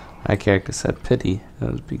 My character said pity. I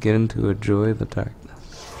was beginning to enjoy the darkness.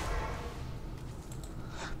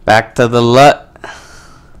 Back to the LUT.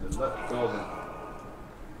 The left golden.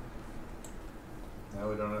 Now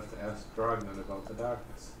we don't have to ask Drogman about the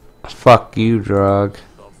darkness. Fuck you, Drog.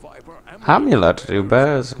 The Viper Amulet to do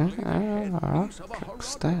bears.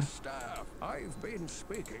 staff. I've been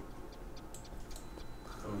speaking.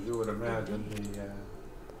 So as you would imagine, the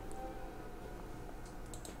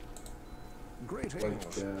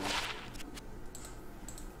Greetings.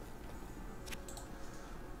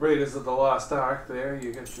 Raiders of the Lost Ark. There,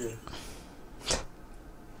 you get your.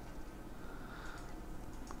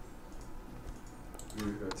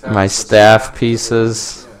 You attack My the staff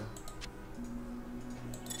pieces.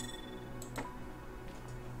 Yeah.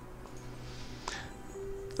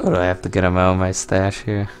 Oh, do I have to get them out of my stash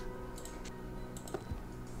here?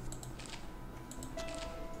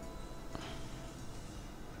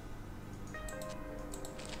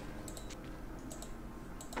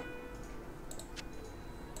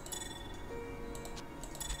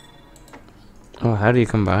 Oh, how do you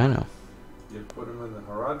combine them? You put them in the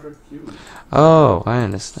Heraldric cube. Oh, I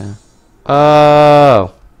understand.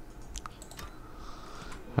 Oh!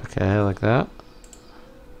 Okay, like that.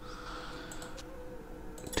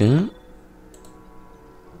 Dun.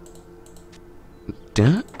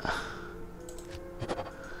 Dun.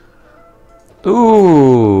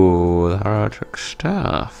 Ooh, the Heraldric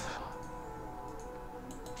staff.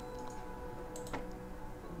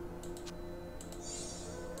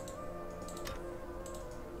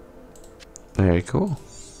 Very cool.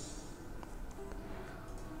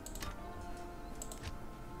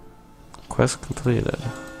 Quest completed.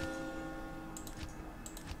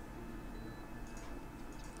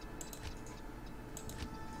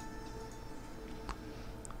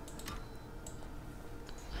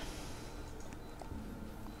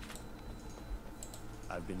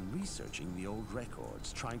 I've been researching the old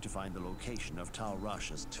records, trying to find the location of Tal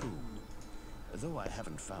Rasha's tomb. Though I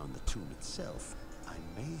haven't found the tomb itself, I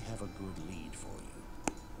may have a good lead for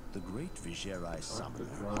you. The great Vigerai summoner,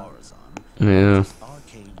 Horizon, Yeah,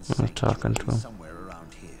 arcane I'm talking to him. somewhere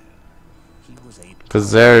around here. He was a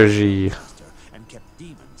Kazerji. master and kept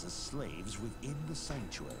demons as slaves within the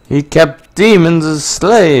sanctuary. He kept demons as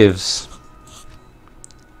slaves.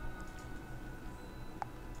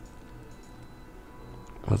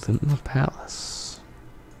 Within the palace.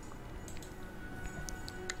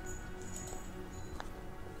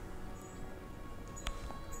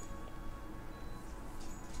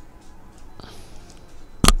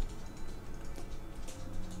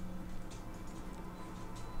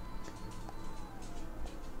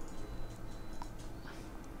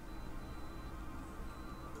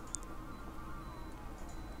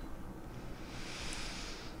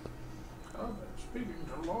 Oh, I'm speaking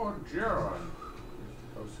to Lord Jaron.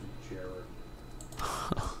 Go see Jared.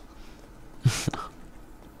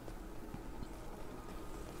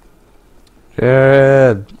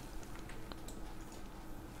 Jared.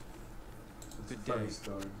 It's a funny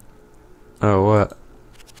story. Oh, what?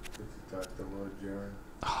 Did you talk to Lord Jaron?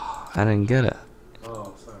 I didn't get it.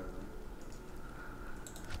 Oh, sorry.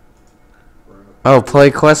 Man. Oh,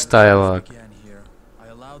 play quest dialogue. Began here, I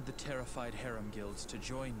allowed the terrified harem guilds to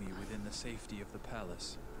join me within the safety of the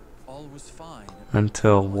palace. All was fine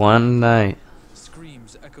Until one night.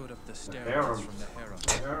 Screams echoed up the harem. stairways from the harem.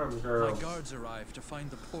 Harem My girls. guards arrived to find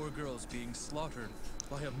the poor girls being slaughtered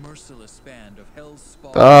by a merciless band of hell's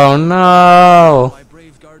spawn. Oh no! My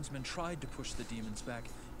brave guardsmen tried to push the demons back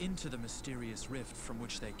into the mysterious rift from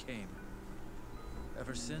which they came.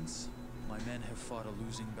 Ever since, my men have fought a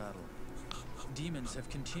losing battle. Demons have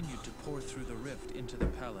continued to pour through the rift into the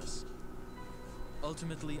palace.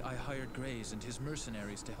 Ultimately, I hired Grays and his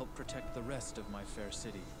mercenaries to help protect the rest of my fair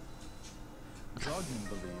city. Drogman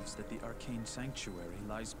believes that the arcane sanctuary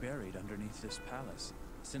lies buried underneath this palace,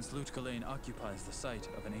 since Lutkalane occupies the site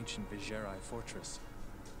of an ancient Vigerai fortress.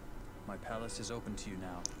 My palace is open to you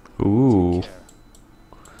now. Ooh. Take care.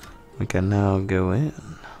 We can now go in.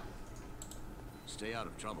 Stay out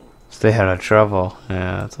of trouble. Stay out of trouble.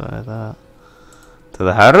 Yeah, that's what I thought. To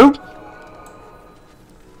the Haru?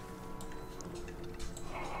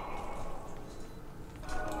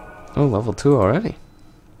 Oh, level 2 already.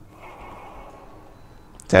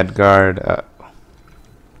 Dead guard.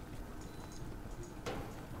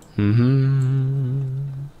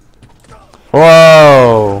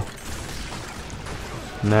 Whoa!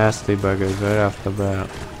 Nasty buggers right off the bat.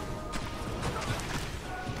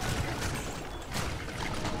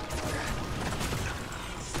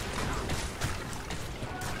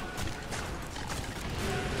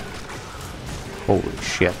 Holy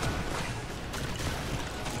shit.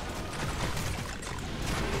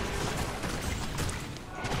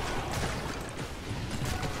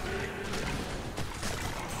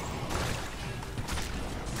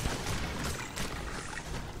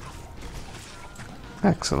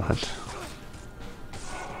 Excellent.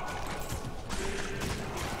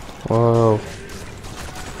 Whoa.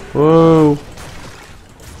 Whoa.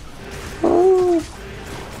 Whoa.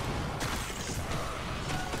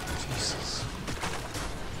 Jesus.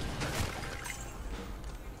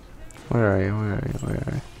 Where are you? Where are you? Where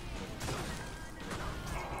are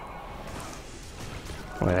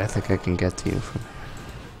you? Wait, I think I can get to you from here.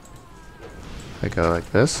 If I go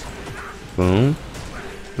like this. Boom.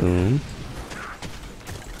 Boom.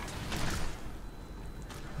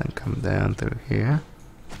 Then come down through here.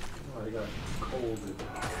 Oh, I got cold.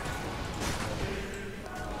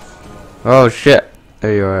 Oh shit!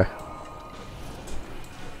 There you are.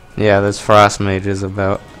 Yeah, there's frost mages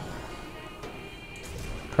about.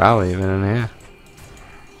 Probably even in here.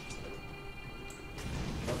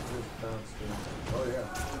 Oh yeah,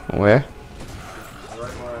 Where? right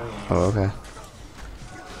where I am. Oh, okay.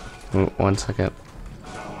 One second.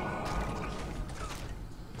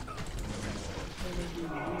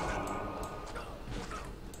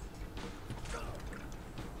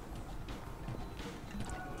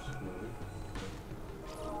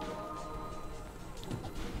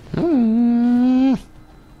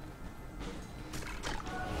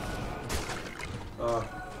 No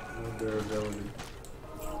durability.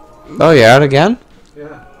 Oh, you're out again?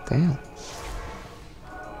 Yeah. Damn.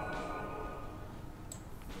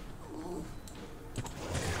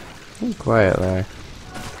 Be quiet there.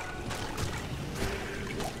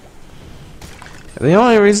 The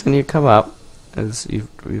only reason you come up is you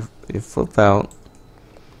flip out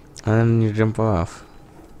and then you jump off.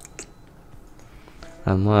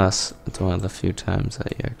 Unless it's one of the few times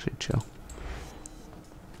that you actually chill.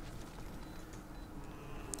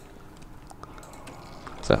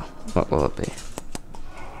 So, what will it be?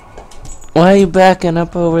 Why are you backing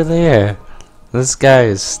up over there? This guy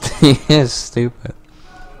is, he is stupid.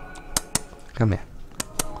 Come here.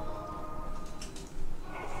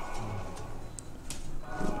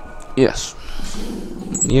 Yes.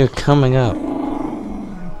 You're coming up.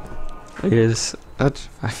 You're such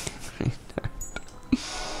fucking retard.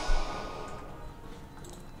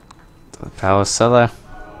 The power cellar.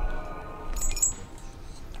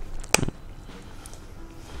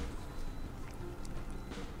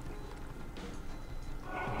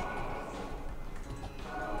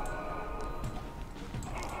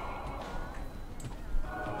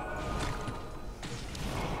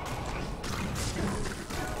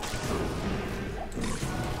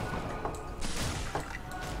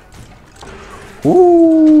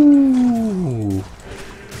 Ooh.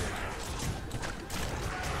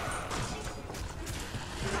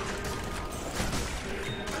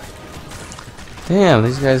 Damn,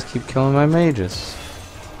 these guys keep killing my mages.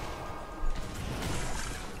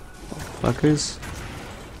 Fuckers.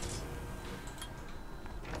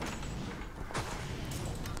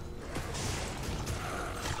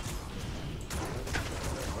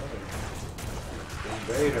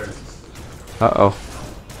 Invaders. Uh-oh.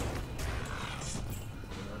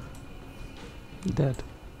 Dead.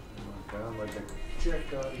 Down like a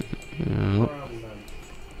chicken. Yep.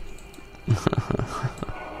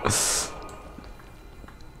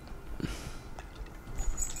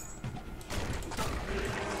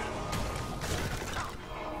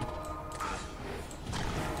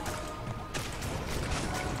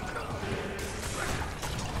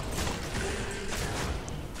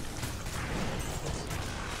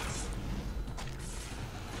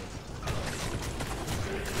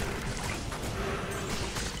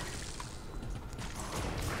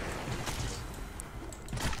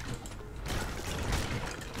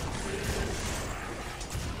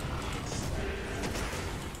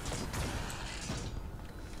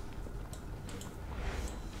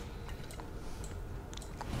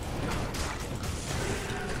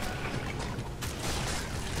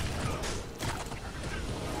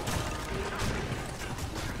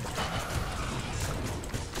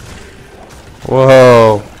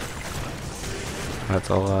 Whoa. That's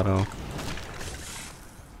a lot of.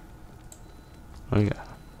 Oh, yeah.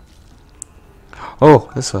 Oh,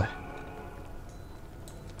 this way.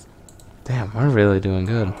 Damn, we're really doing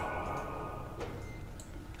good.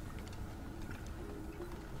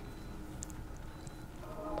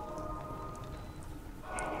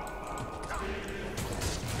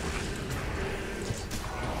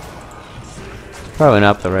 Probably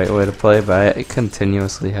not the right way to play, but I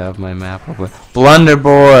continuously have my map open.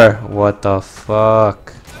 Blunderbore! What the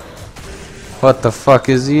fuck? What the fuck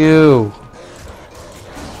is you?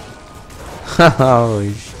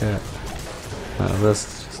 Holy shit. Oh, this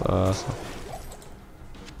is just awesome.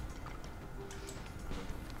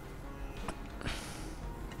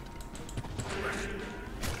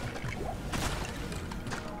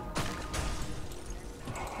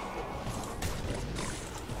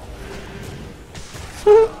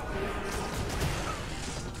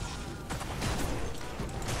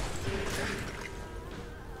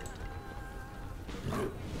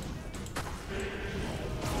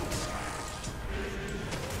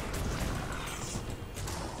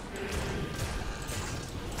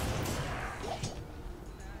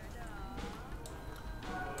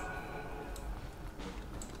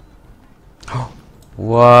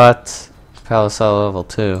 What? Palisade level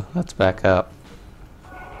 2. Let's back up.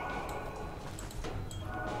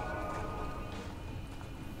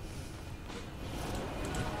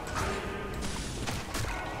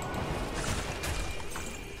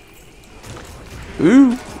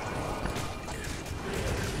 Ooh.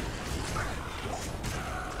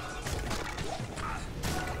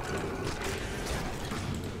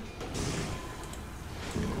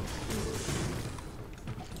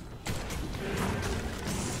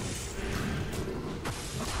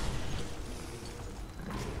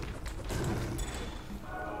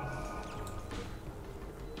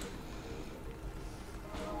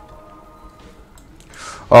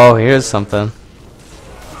 Oh, here's something.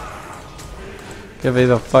 Get me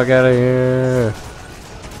the fuck out of here.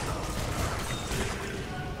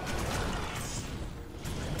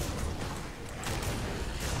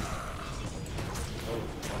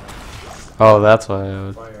 Oh, that's why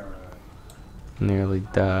I nearly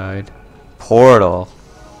died. Portal.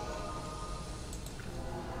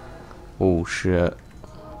 Oh shit.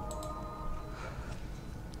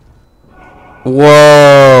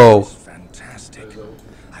 Whoa! Fantastic.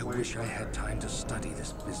 I wish I had time to study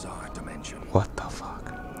this bizarre dimension. What the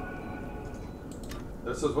fuck?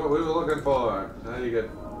 This is what we were looking for. Now you get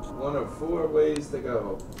one of 4 ways to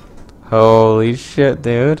go. Holy shit,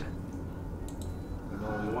 dude. And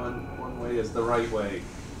only one way is the right way.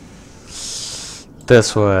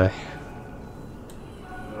 This way.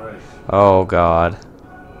 Alright. Oh god.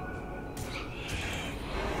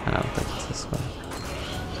 I don't think it's this way.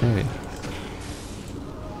 Maybe.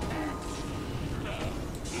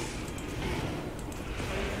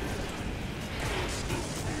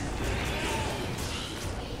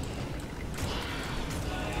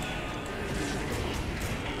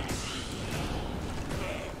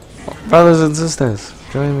 Brothers and sisters,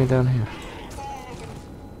 join me down here.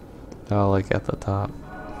 Oh, like at the top.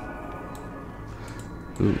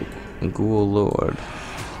 Ooh, Ghoul Lord.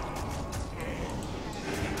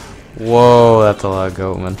 Whoa, that's a lot of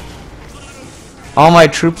goatmen. All my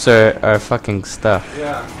troops are fucking stuck.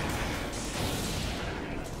 Yeah.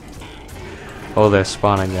 Oh, they're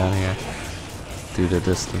spawning down here due to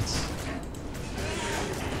distance.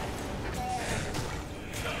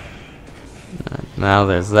 Now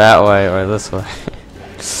there's that way or this way. Yeah,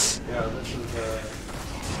 this is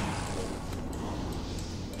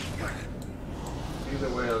either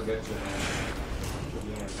way will get you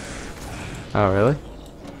there. Oh, really?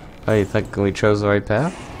 Oh, you think we chose the right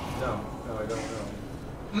path? No, I don't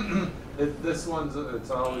know. This one's,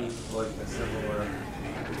 it's always like a similar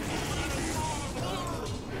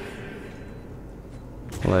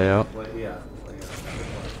Layout. yeah.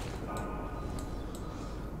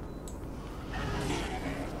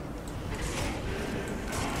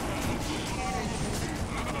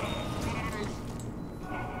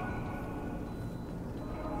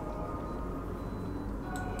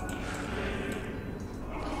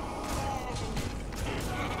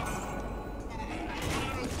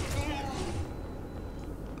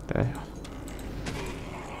 Damn.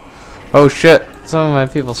 Oh shit! Some of my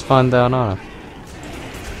people spawned down on him.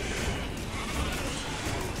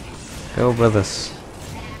 Go with us.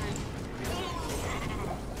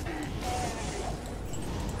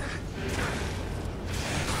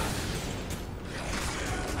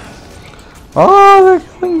 Oh, they're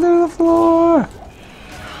coming through the floor!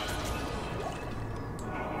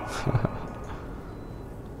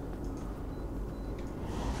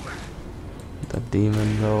 The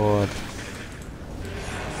Demon Lord.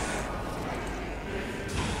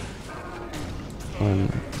 On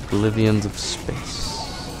Oblivions of Space.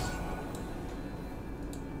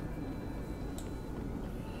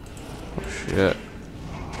 Oh shit.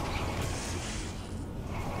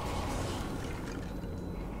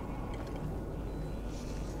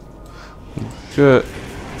 Shit.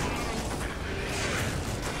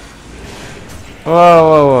 Whoa,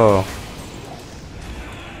 whoa,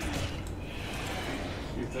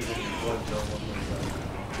 You think it's a blood golem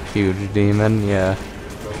whoa. Huge demon, yeah.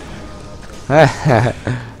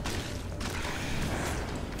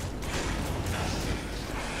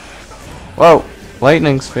 Whoa,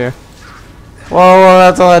 lightning sphere. Whoa, whoa,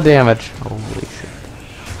 that's a lot of damage. Holy shit.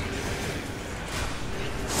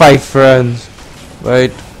 Fight, friends.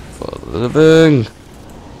 Fight for the living.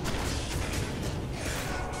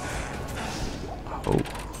 Oh.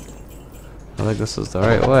 I think this is the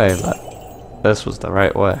right way, but this was the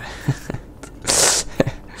right way.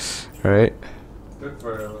 Right? Good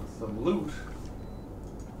for some loot.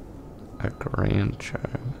 A grand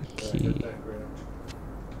charm, a Yeah, key. get that grand.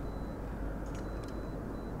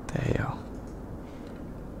 Damn.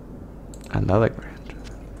 Another grand charm.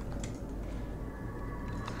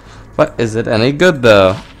 But is it any good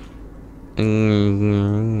though?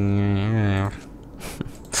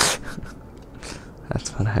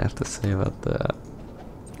 That's what I have to say about that.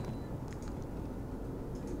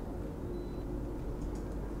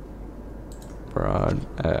 Broad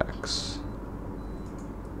axe.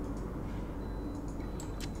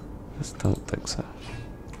 Just don't think so.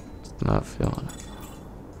 Just not feeling it.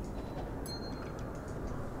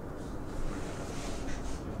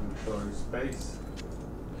 Inventory space.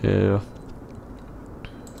 Yeah.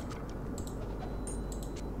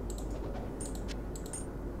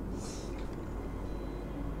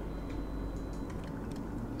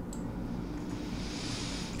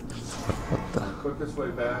 What the? The quickest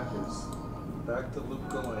way back is back to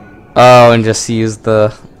Luca Lane. Oh, and just use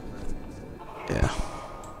the. Yeah.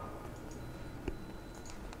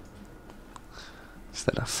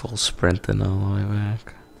 Instead of full sprinting all the way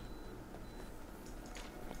back.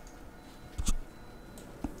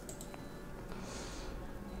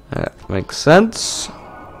 That makes sense.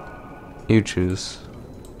 You choose.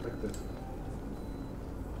 Like this.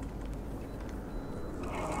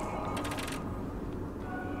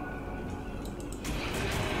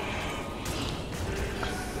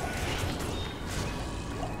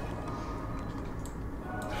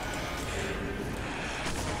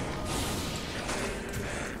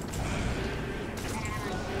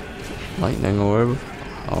 Lightning orb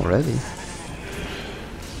already.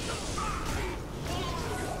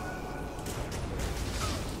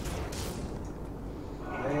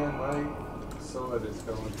 Man, my sword is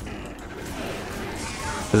going to.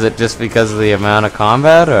 Is it just because of the amount of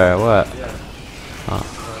combat or what? Yeah. Oh.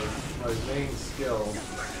 My main skill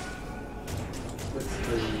hits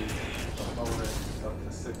the opponent up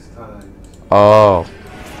to 6 times. Oh,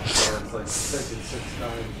 So it's like taking 6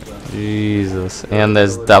 times. Jesus. And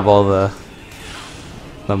there's double the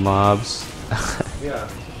mobs. Yeah.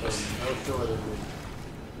 So no sword in me.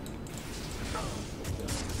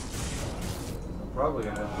 I'm probably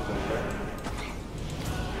gonna have to go back.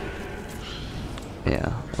 Yeah,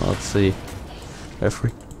 well, let's see if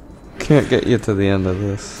we can't get you to the end of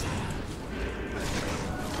this.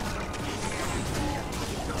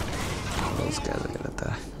 Those guys are gonna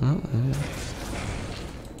die. Oh, yeah.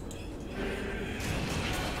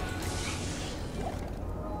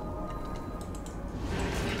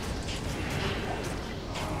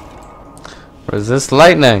 Resist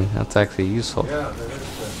lightning. That's actually useful. Yeah, there is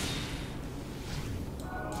this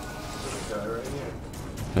guy right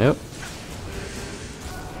here. Yep.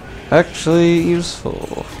 Actually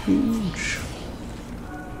useful. Huge.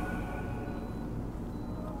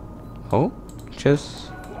 Oh, just.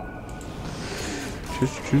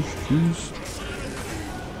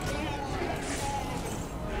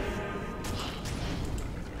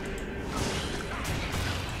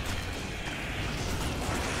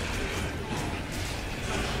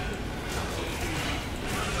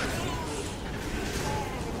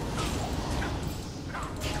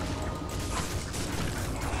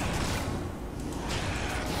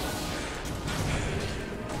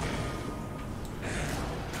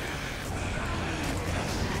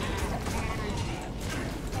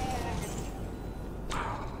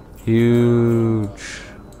 Huge.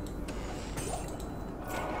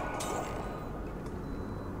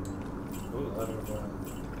 Ooh, I don't know.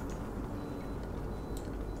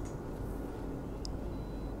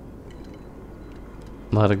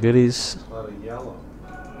 A lot of goodies. A lot of yellow.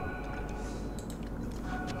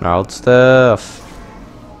 Gnarled stuff.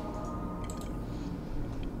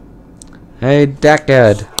 Hey,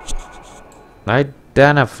 Deckard.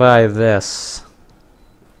 Identify this.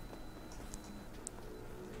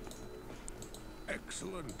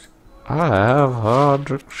 Excellent. I have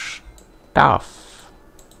hard stuff.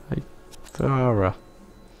 Hey, Thora.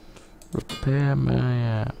 Repair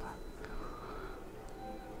my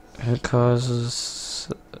It causes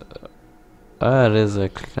That is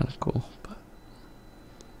actually kind of cool, but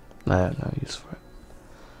I have no use for it.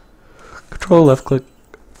 Control left click.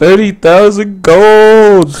 30,000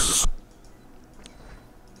 gold!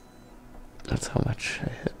 That's how much I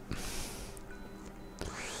hit.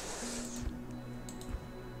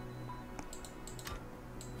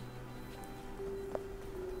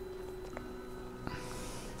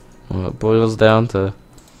 Well, it boils down to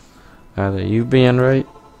either you being right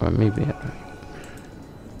or me being right.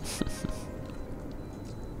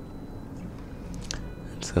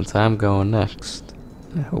 Since I'm going next,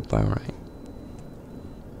 I hope I'm right.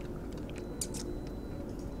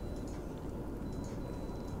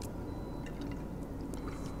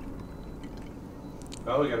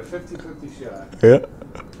 Oh, we got a 50-50 shot. Yeah.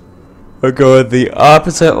 We're going the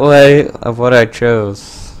opposite way of what I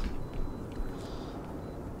chose.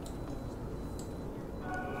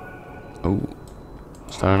 Ooh.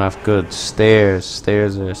 Starting off good. Stairs.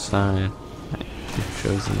 Stairs are a sign. I've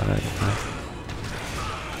chosen the right path.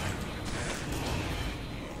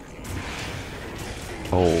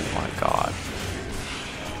 Oh my god.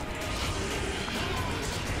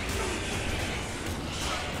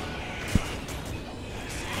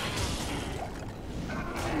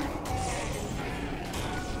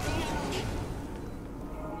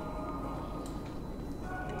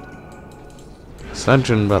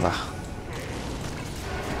 Ascension, brother.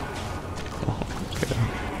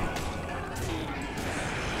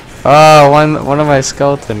 Oh, one of my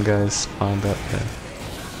skeleton guys spawned up there.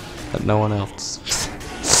 But no one else.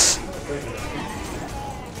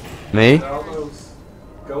 Me? All those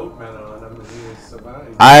goat men on him and he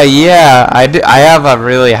survived. Yeah, I have a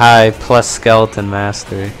really high plus skeleton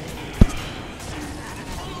mastery.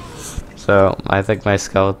 So I think my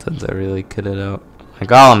skeletons are really kitted out. My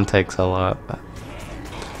golem takes a lot, but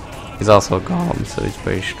he's also a golem, so he's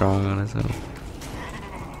pretty strong on his own.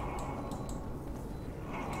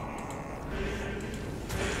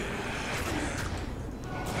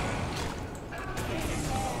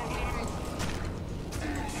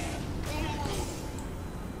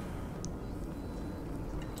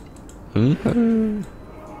 Mm-hmm.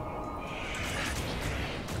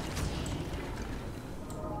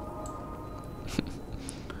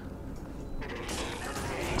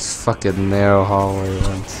 This fucking narrow hallway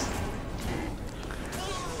once.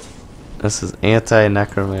 This is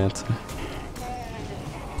anti-necromancer.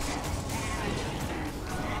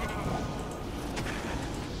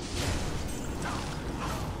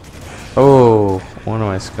 Oh, one of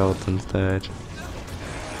my skeletons died.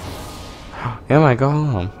 Yeah, my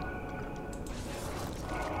golem.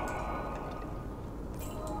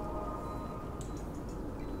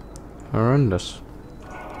 Horrendous.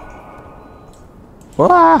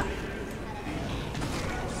 Wah!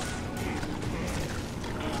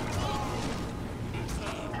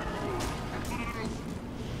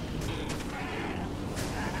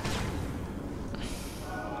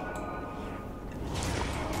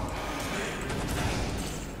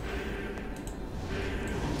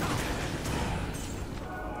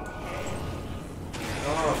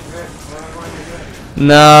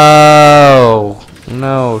 No!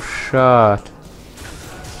 No shot.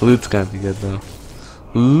 Loot's gonna be good though.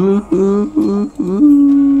 Ooh,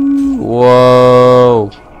 whoa!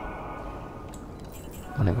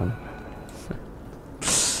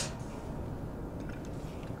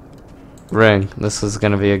 Ring. This is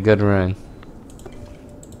gonna be a good ring.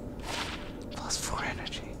 +4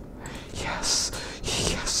 energy. Yes.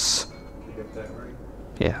 Yes. You get that right?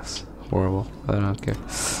 Yes. Horrible. I don't care.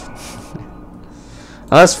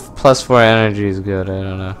 Unless +4 energy is good, I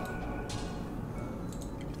don't know.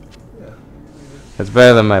 Yeah. It's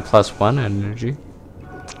better than my +1 energy.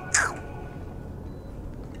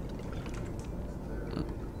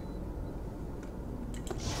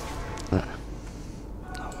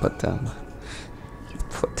 I'll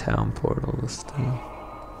put down portal this time.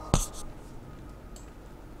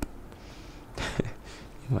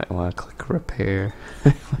 You might want to click repair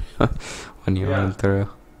when you run through.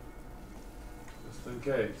 Just in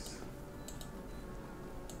case.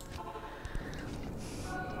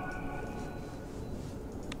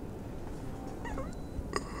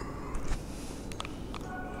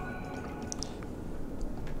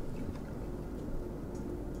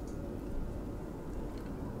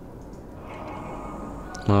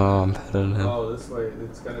 Oh, I'm better than him. Oh, this way,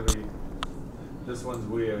 it's gonna be. This one's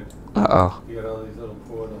weird. Uh-oh. You got all these little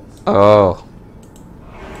portals. Oh.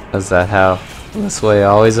 Is that how this way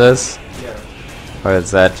always is? Yeah. Or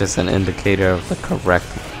is that just an indicator of the correct?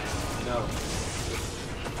 No.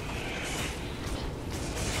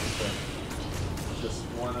 Just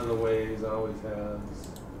one of the ways always has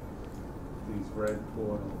these red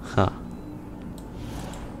portals. Huh.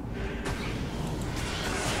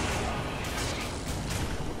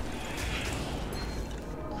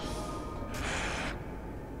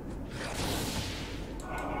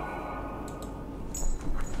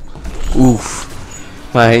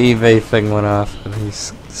 Oof. My eBay thing went off and he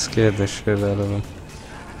scared the shit out of him.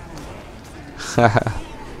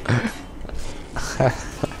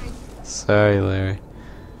 Sorry, Larry.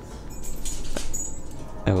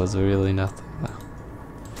 It was really nothing though.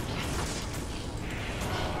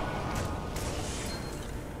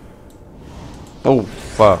 Oh,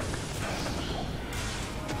 fuck.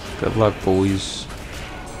 Good luck, boys.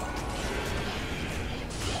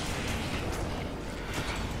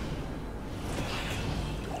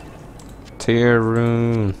 Tier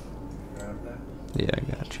rune. Grab that. Yeah, I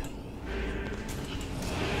got you.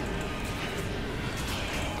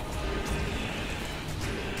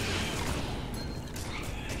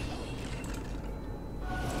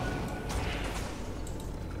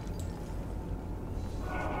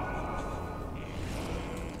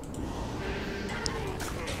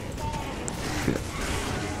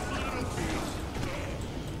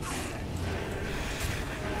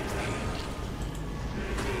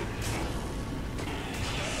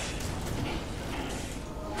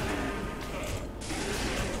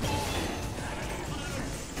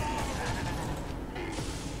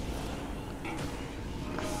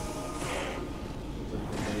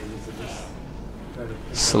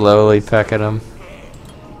 Slowly pecking them.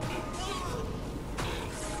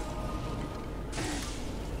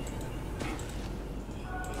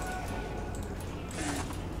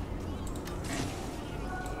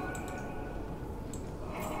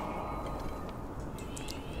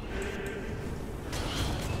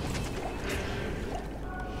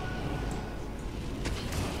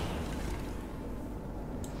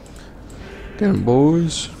 Get 'em,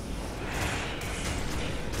 boys.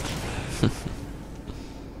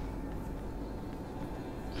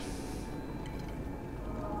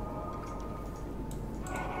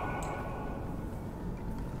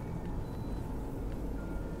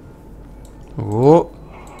 Oh,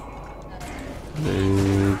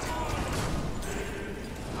 big,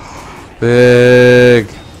 big.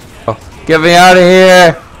 Oh, get me out of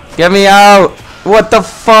here! Get me out! What the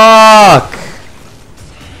fuck?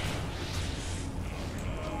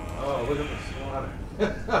 Oh, look at the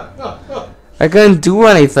slaughter. I couldn't do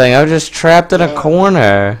anything. I was just trapped in a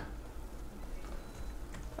corner.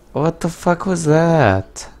 What the fuck was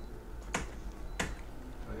that?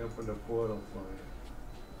 I opened a portal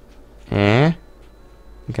for you. Eh?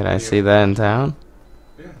 Can I see that in town?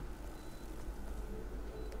 Yeah.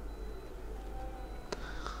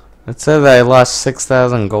 It said that I lost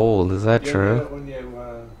 6,000 gold. Is that You true? get it when you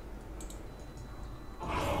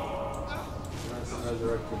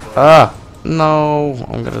resurrect your brother. Ah! No!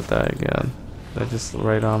 I'm gonna die again. They're just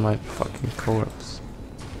right on my fucking corpse.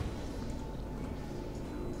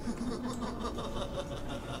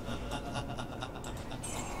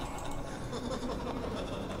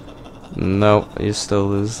 Nope, you still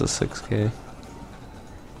lose the 6k.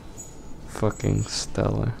 Fucking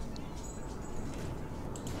stellar.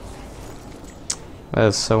 That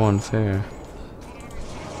is so unfair.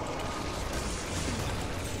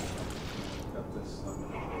 Got this son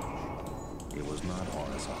of a bitch. It was not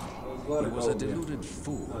horizontal. Let He it was go, a dude. deluded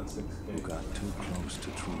fool Not 6K. who got too close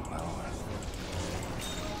to true power.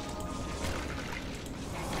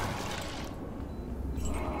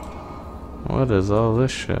 What is all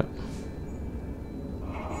this shit?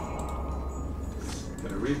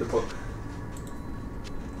 Gotta read the book.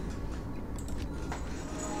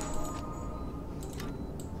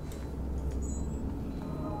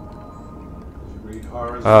 Did you read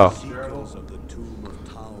Horror's Oh. journals? Of the tomb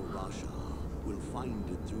of Tal Rasha will find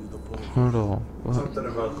it through the portal. Portal. What? Something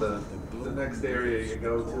about the next area you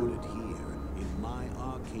go to. Here in my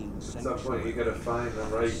arcane At some point you gotta find the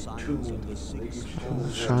right tomb. Each tomb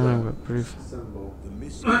has Shining a but brief. symbol. The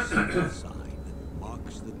missing sign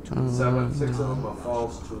marks the tomb 6 of them are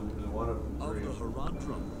false tombs and one of them of the real.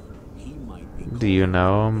 Herodrum. He might be Do you called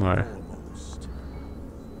know him or? Foremost.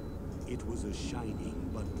 It was a shining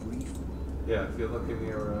but brief. Yeah, if you look in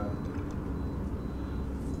your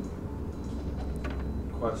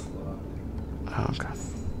quest log. Oh, okay.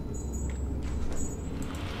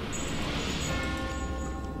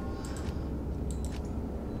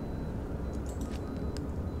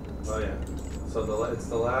 Oh yeah. So it's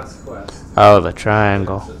the last quest. Oh, the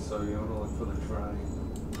triangle. So you want to look for the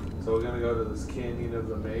triangle. So we're gonna go to this canyon of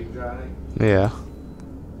the Magi Yeah.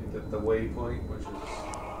 and get the waypoint, which is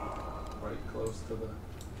right close to the.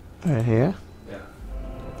 Right here. Yeah.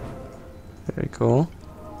 Very cool.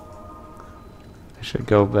 I should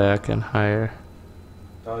go back and hire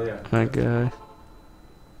Oh yeah. that guy.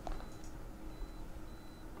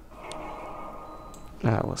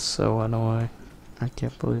 That was so annoying. I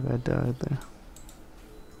can't believe I died there.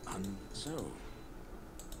 And so,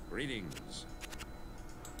 Greetings.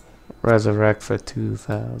 Resurrect for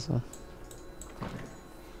 2,000.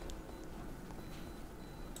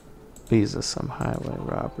 These are some highway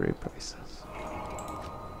robbery prices.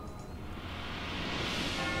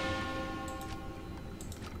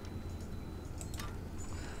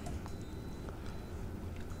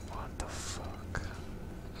 What the fuck?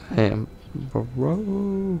 I am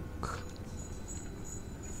broke.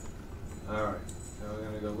 Alright, now we're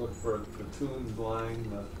gonna go look for the tombs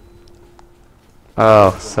line.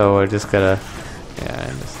 Oh, so we're just gonna... Yeah, I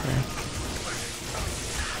understand.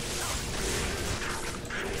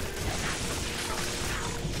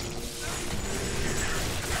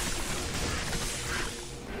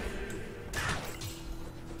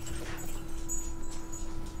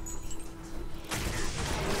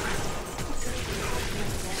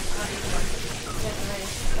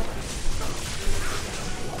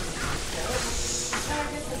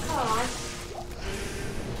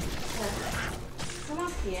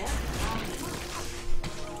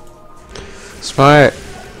 Smart.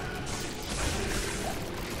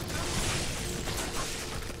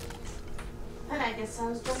 And I guess I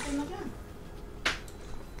was jumping the gun.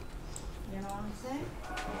 You know what I'm saying?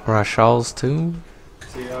 Rashal's tomb?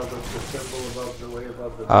 See how the symbol above the way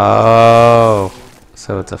above the Oh,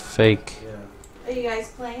 so it's a fake. Yeah. Are you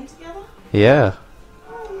guys playing together? Yeah.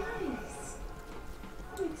 Oh, nice.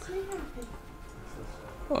 That makes me happy.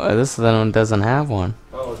 Well, this one doesn't have one.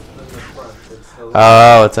 Oh, it's in the front. It's the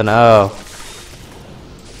Oh, it's an O.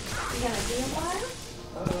 You gonna be a while?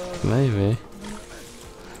 Maybe.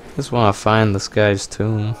 Just want to find this guy's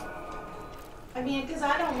tomb. I mean, because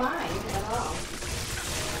I don't mind at all.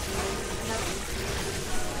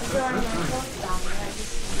 Is there any clothes down there? I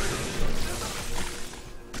just...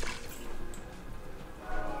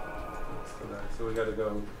 Let's go back. So we gotta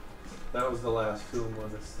go. That was the last tomb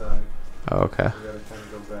on this side. Oh, okay. We gotta kind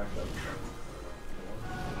of go back up.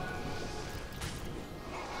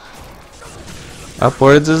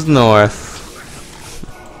 Upwards is north.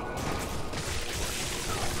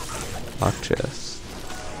 Lock chest.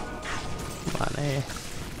 Money.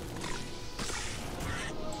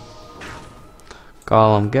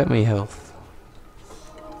 Gollum, get me health.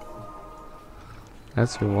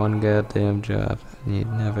 That's your one goddamn job, and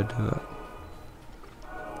you'd never do it.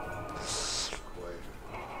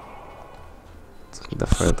 It's like the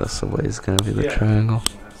furthest away is gonna be the triangle.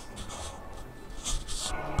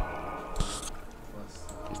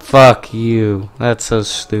 Fuck you. That's so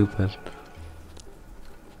stupid.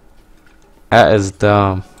 That is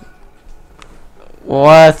dumb.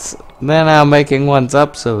 What? They're now making ones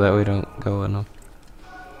up so that we don't go in them.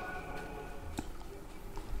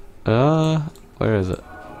 Where is it?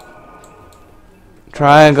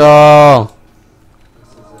 Triangle! This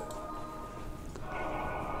is it.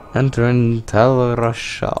 Entering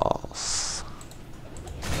Telrashals.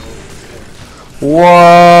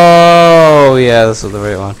 Whoa! Yeah, this is the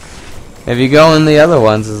right one. If you go in the other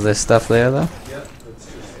ones, is there stuff there though? Yep,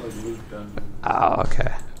 it's just like loot gun. Oh,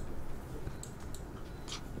 okay.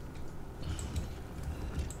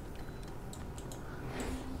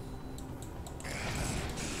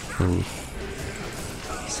 Ooh.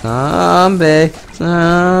 Zombie!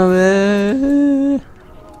 Zombie!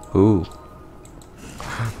 Ooh.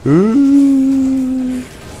 Ooh.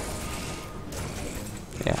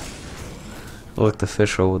 Yeah. Looked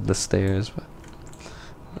official with the stairs, but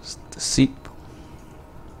it's deceitful.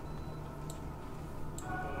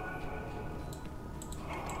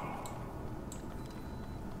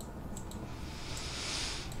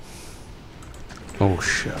 Oh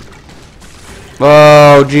shit.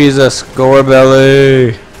 Oh Jesus, gore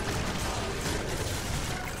belly.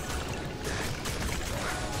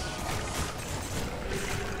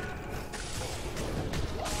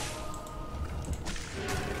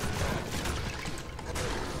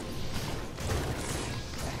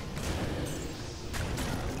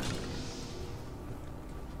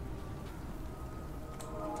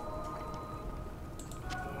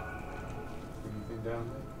 Anything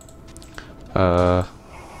down there? Uh,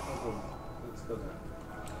 Let's go there.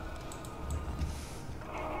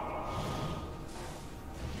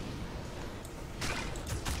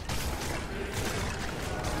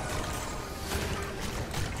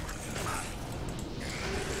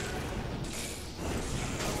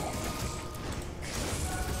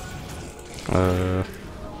 uh.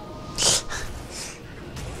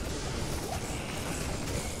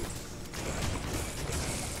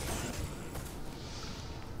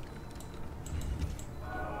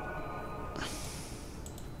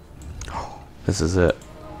 This is it.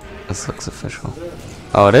 This looks official.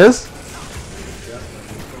 Oh, it is? Yeah,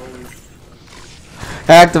 and we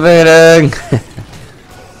Activating!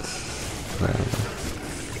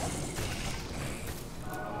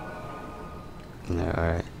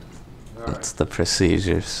 What's the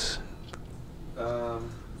procedures? So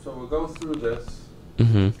we'll go through this,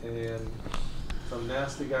 Mm-hmm. and some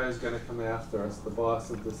nasty guy's gonna come after us, the boss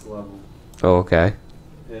at this level. Oh, okay.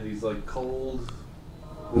 And he's like cold,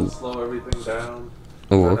 we'll slow everything down.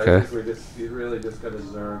 Oh, But I okay. think you really just gotta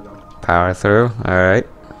zerg him. Power through. Alright.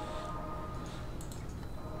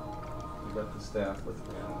 You got the staff with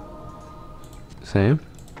me. Same.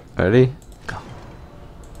 Ready? Go.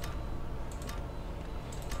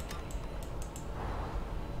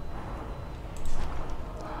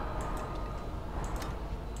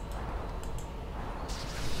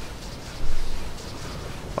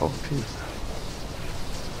 Oh, jeez.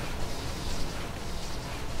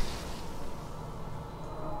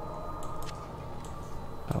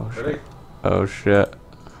 Oh, Ready? shit. Oh, shit.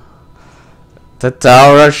 The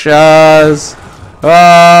Tal Rushas!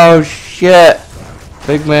 Oh, shit!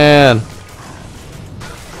 Big man!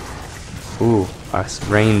 Ooh, our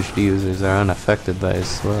ranged users are unaffected by his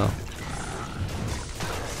slow.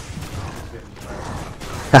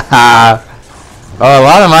 Haha! Oh, a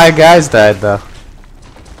lot of my guys died, though. Oh,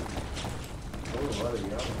 what a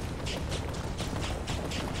yellow.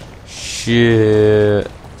 Shit.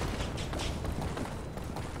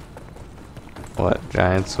 What?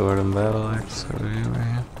 Giant sword and battle axe over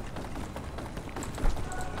here?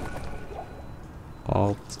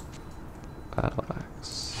 Alt. Battle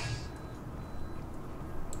axe.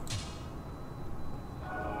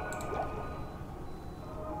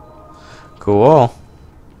 Cool.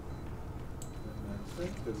 And I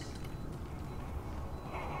think this.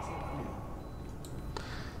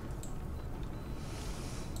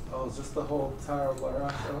 Oh, is this the whole Tower of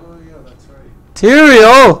Larak? Oh, yeah, that's right.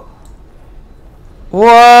 Tyrael!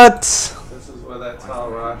 What? This is where that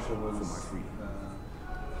Tal Rasha was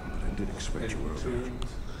I did expect you earlier. entombed.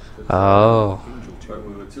 Oh. But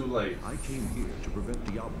we were too late. I came here to prevent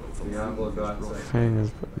Diablo from Diablo got freeing his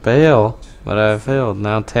saved. Bail. But I failed.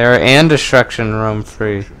 Now terror and destruction roam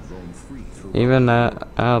free. roam free through Even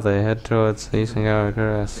now they head towards the eastern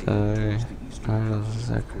Garakuras,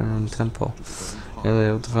 Zakarum Temple. Here they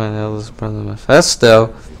hope to find the eldest brother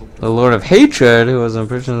Mephisto, the Lord of Hatred, who was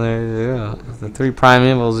imprisoned there. Yeah. If the three prime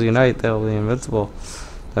evils unite, they'll be invincible.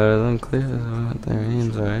 That is unclear what their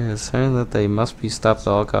aims are. It is certain that they must be stopped at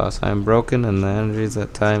all costs. I am broken, and the energies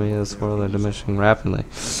that tie me to this world are diminishing rapidly.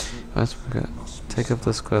 I must take up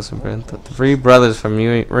this quest and prevent the three brothers from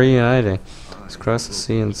reuniting. Let's cross the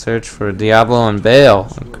sea and search for Diablo and Baal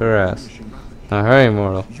and Kuras. Now hurry,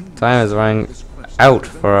 mortal. Time is running out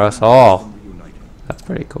for us all. That's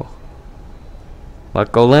pretty cool.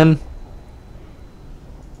 Let go, Lynn.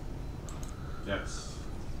 Yes.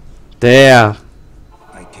 Damn.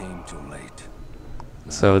 I came too late.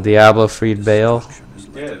 So Diablo freed Baal. Destruction is He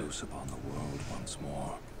let did. loose upon the world once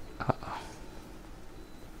more.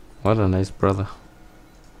 What a nice brother.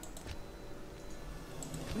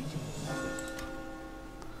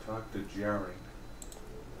 Talk to Jerry.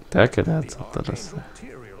 That could add something to say.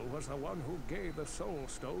 Tyrael was the one who gave the soul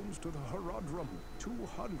stones to the Herodrum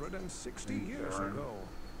 260 years ago.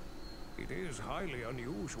 It is highly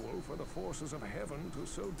unusual for the forces of heaven to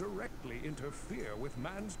so directly interfere with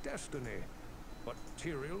man's destiny. But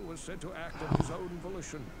Tyrael was said to act of his own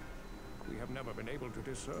volition. We have never been able to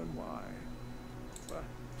discern why. But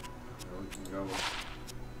So we can go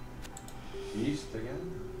east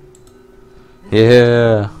again.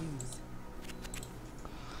 Yeah.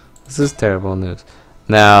 This is terrible news.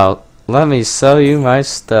 Now, let me sell you my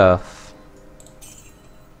stuff.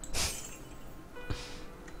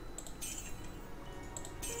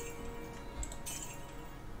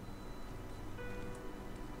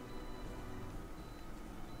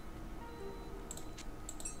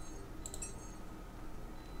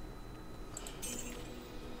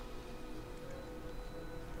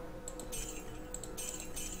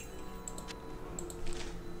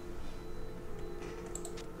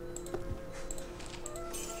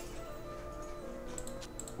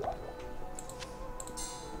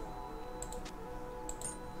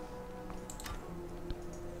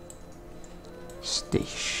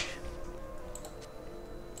 Steesh.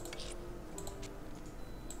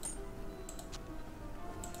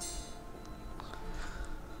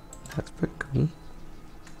 That's pretty cool.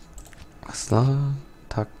 Aslan,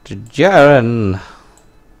 talk to Jaren.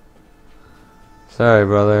 Sorry,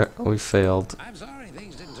 brother, we failed. I'm sorry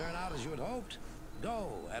things didn't turn out as you had hoped.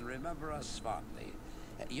 Go and remember us fondly.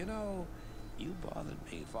 You know, you bothered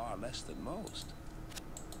me far less than most.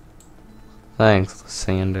 Thanks,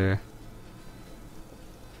 Sander.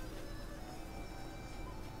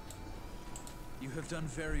 You have done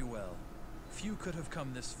very well. Few could have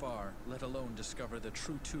come this far, let alone discover the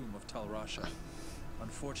true tomb of Tal Rasha.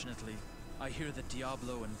 Unfortunately, I hear that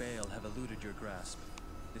Diablo and Baal have eluded your grasp.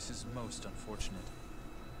 This is most unfortunate.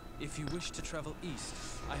 If you wish to travel east,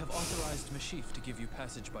 I have authorized Mashif to give you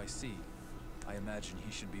passage by sea. I imagine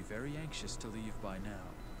he should be very anxious to leave by now.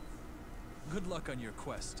 Good luck on your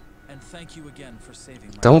quest, and thank you again for saving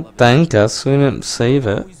my Don't beloved thank son. us, we didn't save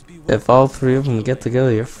it. Always be If all welcome three of them get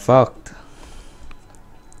together, you're fucked.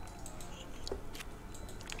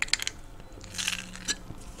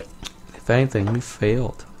 If anything, we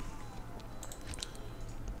failed.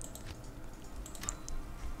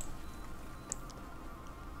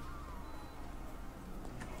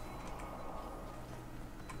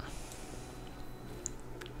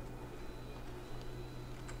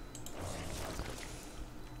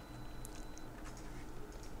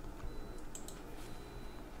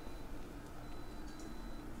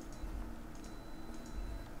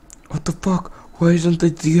 What the fuck? Why isn't the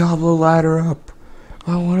Diablo ladder up?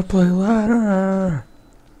 I want to play ladder.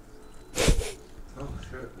 Oh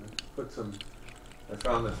shit! I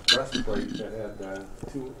found this breastplate that had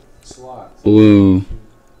 2 slots. Ooh.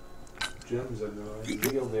 Gems in there.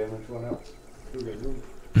 Heal damage went up through the roof.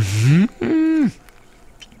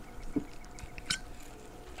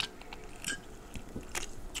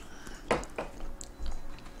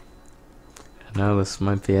 I know this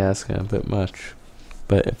might be asking a bit much,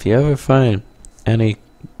 but if you ever find any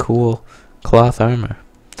cool cloth armor,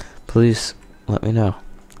 please let me know,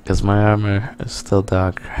 because my armor is still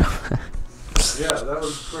dog crap. Yeah, that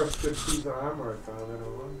was the first good piece of armor I found in a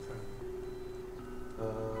long time.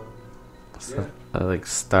 Yeah, I like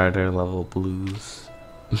starter level blues.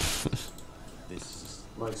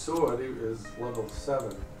 my sword is level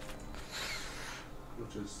 7,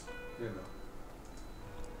 which is, you know.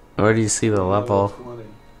 Where do you see the level? 20.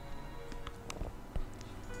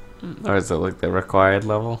 Or is it like the required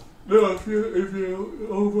level? No, if you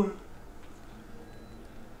over.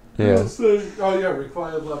 Yeah. Oh yeah,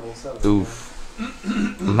 required level 7. Oof.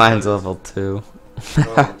 Mine's level 2.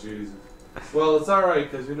 Oh Jesus. Well, it's all right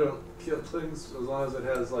because you don't kill things as long as it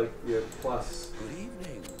has like your plus Good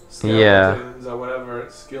evening. skeletons or whatever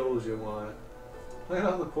skills you want. Look at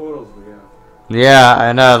all the portals we have. Yeah,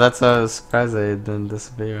 I know. That's why I was surprised they didn't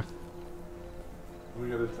disappear. We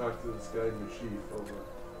gotta talk to this guy Mashif over here.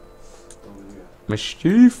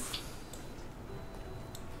 Mischief.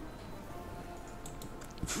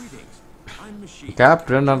 Greetings. I'm Machine.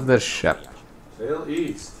 Captain of the ship. Sail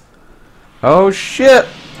east. Oh shit!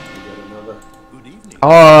 We got another. Good evening.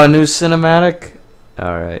 Oh, a new cinematic?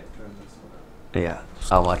 Alright. Turn this one. Yeah,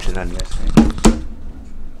 I'll watch it on your screen.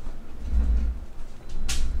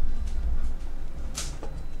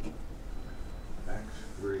 Act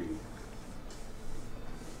 3.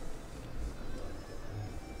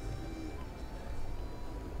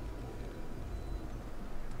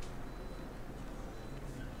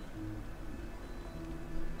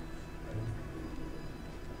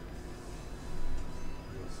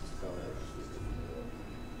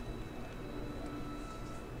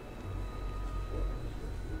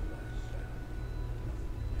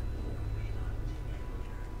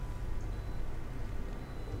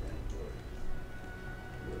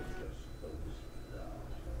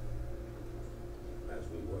 As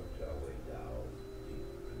we worked our way down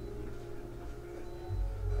deeper and deeper,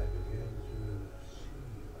 I began to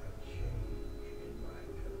see a change in my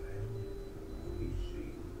companion. He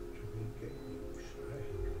seemed to be gaining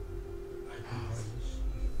strength. I began to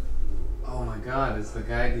see Oh my god, is the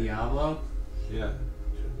guy Diablo? Yeah. to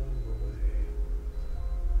numb away.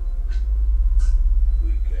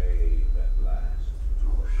 We came at last to a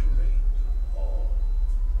great hall.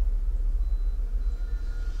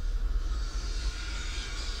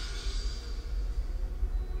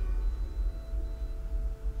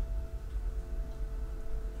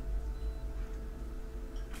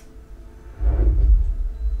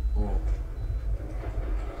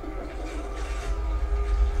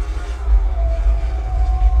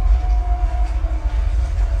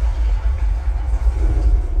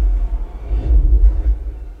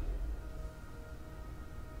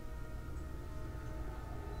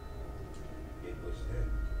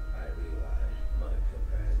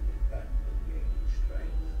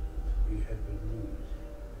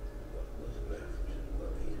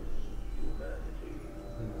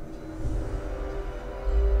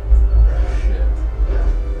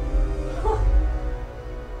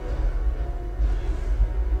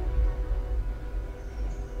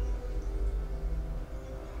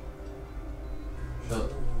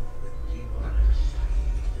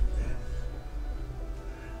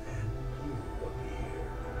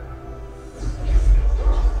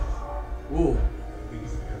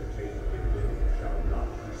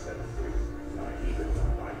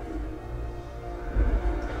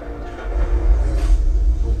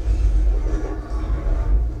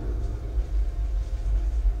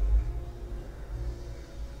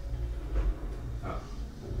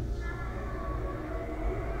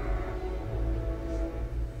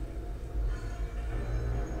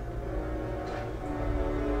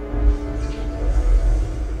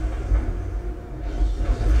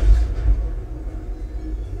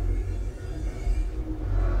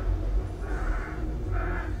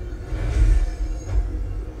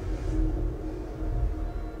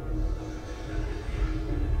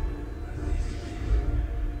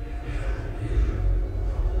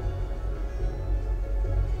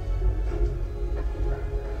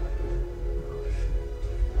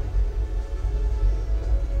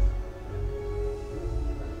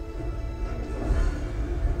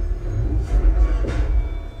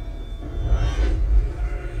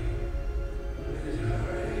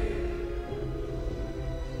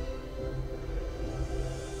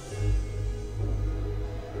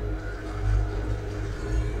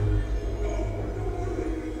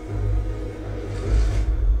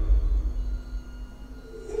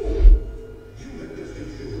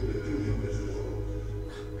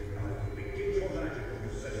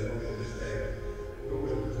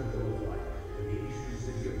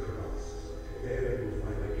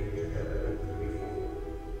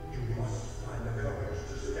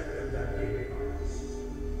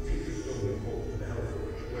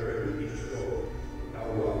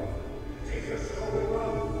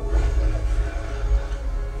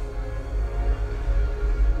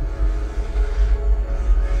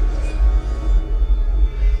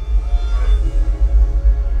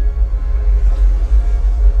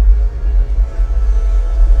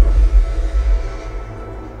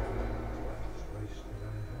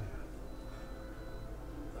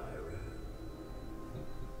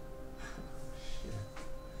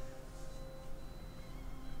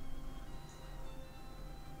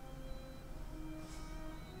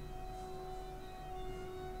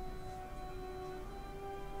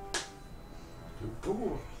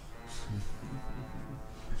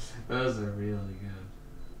 Those are really good.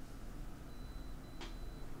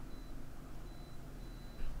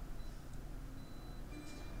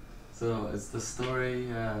 So, is the story,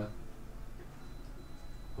 oh,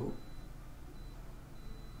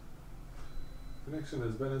 Connection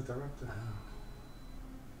has been interrupted.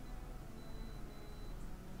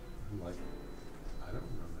 I'm like, I don't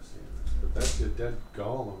remember seeing this, but that's your dead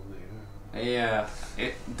golem there. yeah,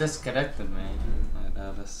 it disconnected me, I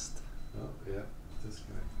noticed. Oh, yeah,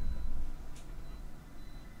 disconnected.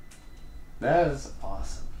 That is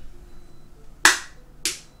awesome.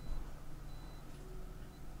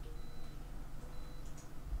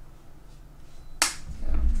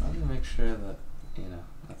 Yeah, let me make sure that, you know,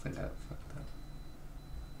 nothing got fucked up.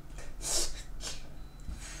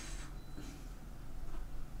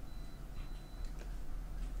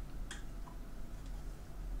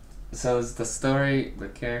 So is the story the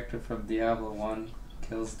character from Diablo 1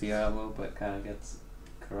 kills Diablo but kind of gets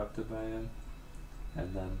corrupted by him?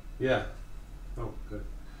 And then... Yeah. Oh, good.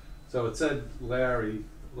 So it said Larry,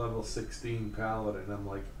 level 16 paladin. I'm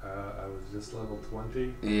like, I was just level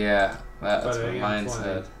 20. Yeah, that's But I what am mine 20.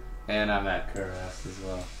 said. And I'm at Kuras as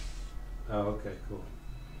well. Oh, okay, cool.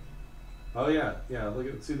 Oh yeah, yeah. Look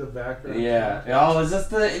at see the background. Yeah. Oh, is this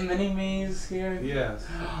the mini-me's here? Yes.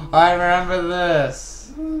 I remember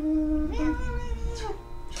this.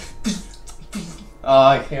 Oh,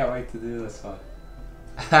 I can't wait to do this one.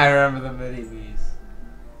 I remember the mini-me's.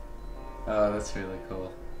 Oh, that's really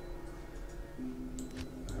cool.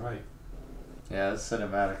 All right. Yeah, the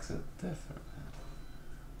cinematics are different.